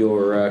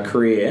your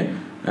career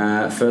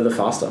further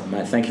faster,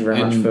 mate. Thank you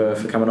very much for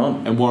coming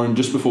on. And Warren,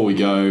 just before we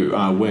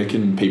go, where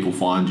can people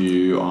find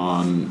you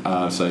on,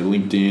 say,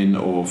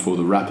 LinkedIn or for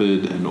the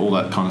Rapid and all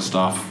that kind of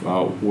stuff?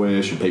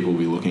 Where should people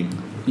be looking?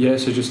 Yeah,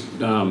 so just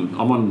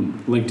I'm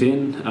on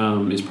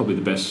LinkedIn. Is probably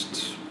the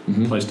best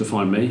place to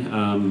find me.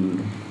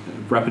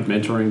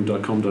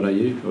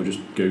 Rapidmentoring.com.au, or just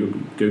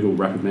Google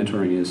Rapid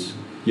Mentoring is.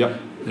 Yep.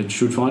 It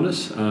should find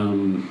us,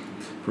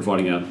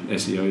 providing our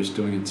SEO is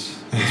doing its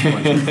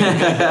function.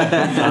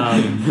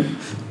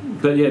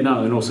 But yeah,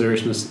 no, in all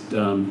seriousness,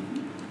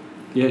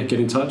 get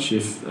in touch.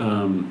 If I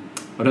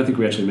don't think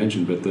we actually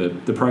mentioned, but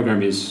the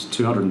program is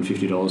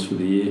 $250 for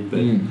the year.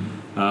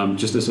 But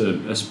just as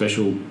a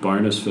special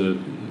bonus for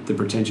the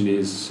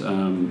Pretensioneers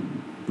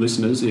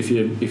listeners, if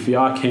you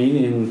are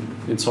keen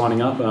in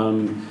signing up,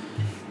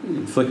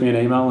 flick me an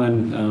email,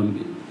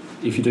 and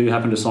if you do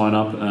happen to sign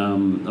up,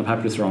 I'm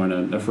happy to throw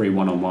in a free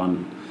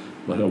one-on-one,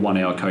 like a 1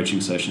 hour coaching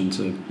session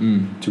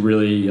to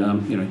really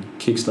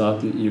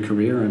kickstart your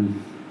career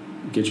and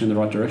get you in the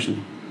right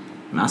direction.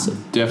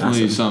 Massive.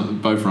 Definitely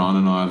Massive. Both Ryan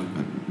and I have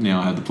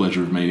now had the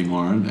pleasure of meeting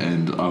Warren,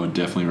 and I would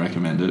definitely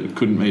recommend it.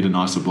 Couldn't meet a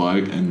nicer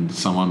bloke, and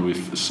someone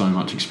with so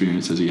much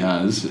experience as he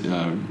has.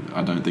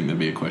 I don't think there'd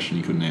be a question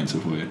he couldn't answer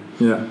for you.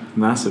 Yeah,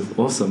 massive.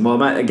 Awesome. Well,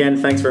 mate, again,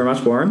 thanks very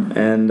much, Warren.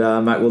 And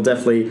mate, I'll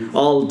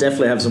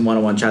definitely have some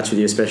one-on-one chats with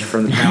you, especially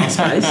from the power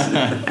space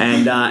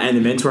and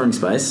the mentoring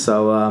space.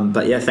 So,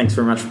 but yeah, thanks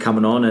very much for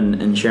coming on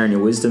and sharing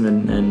your wisdom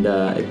and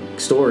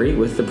story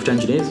with the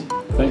Pretensioneers.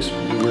 Thanks.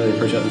 Really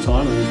appreciate the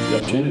time and the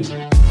opportunity.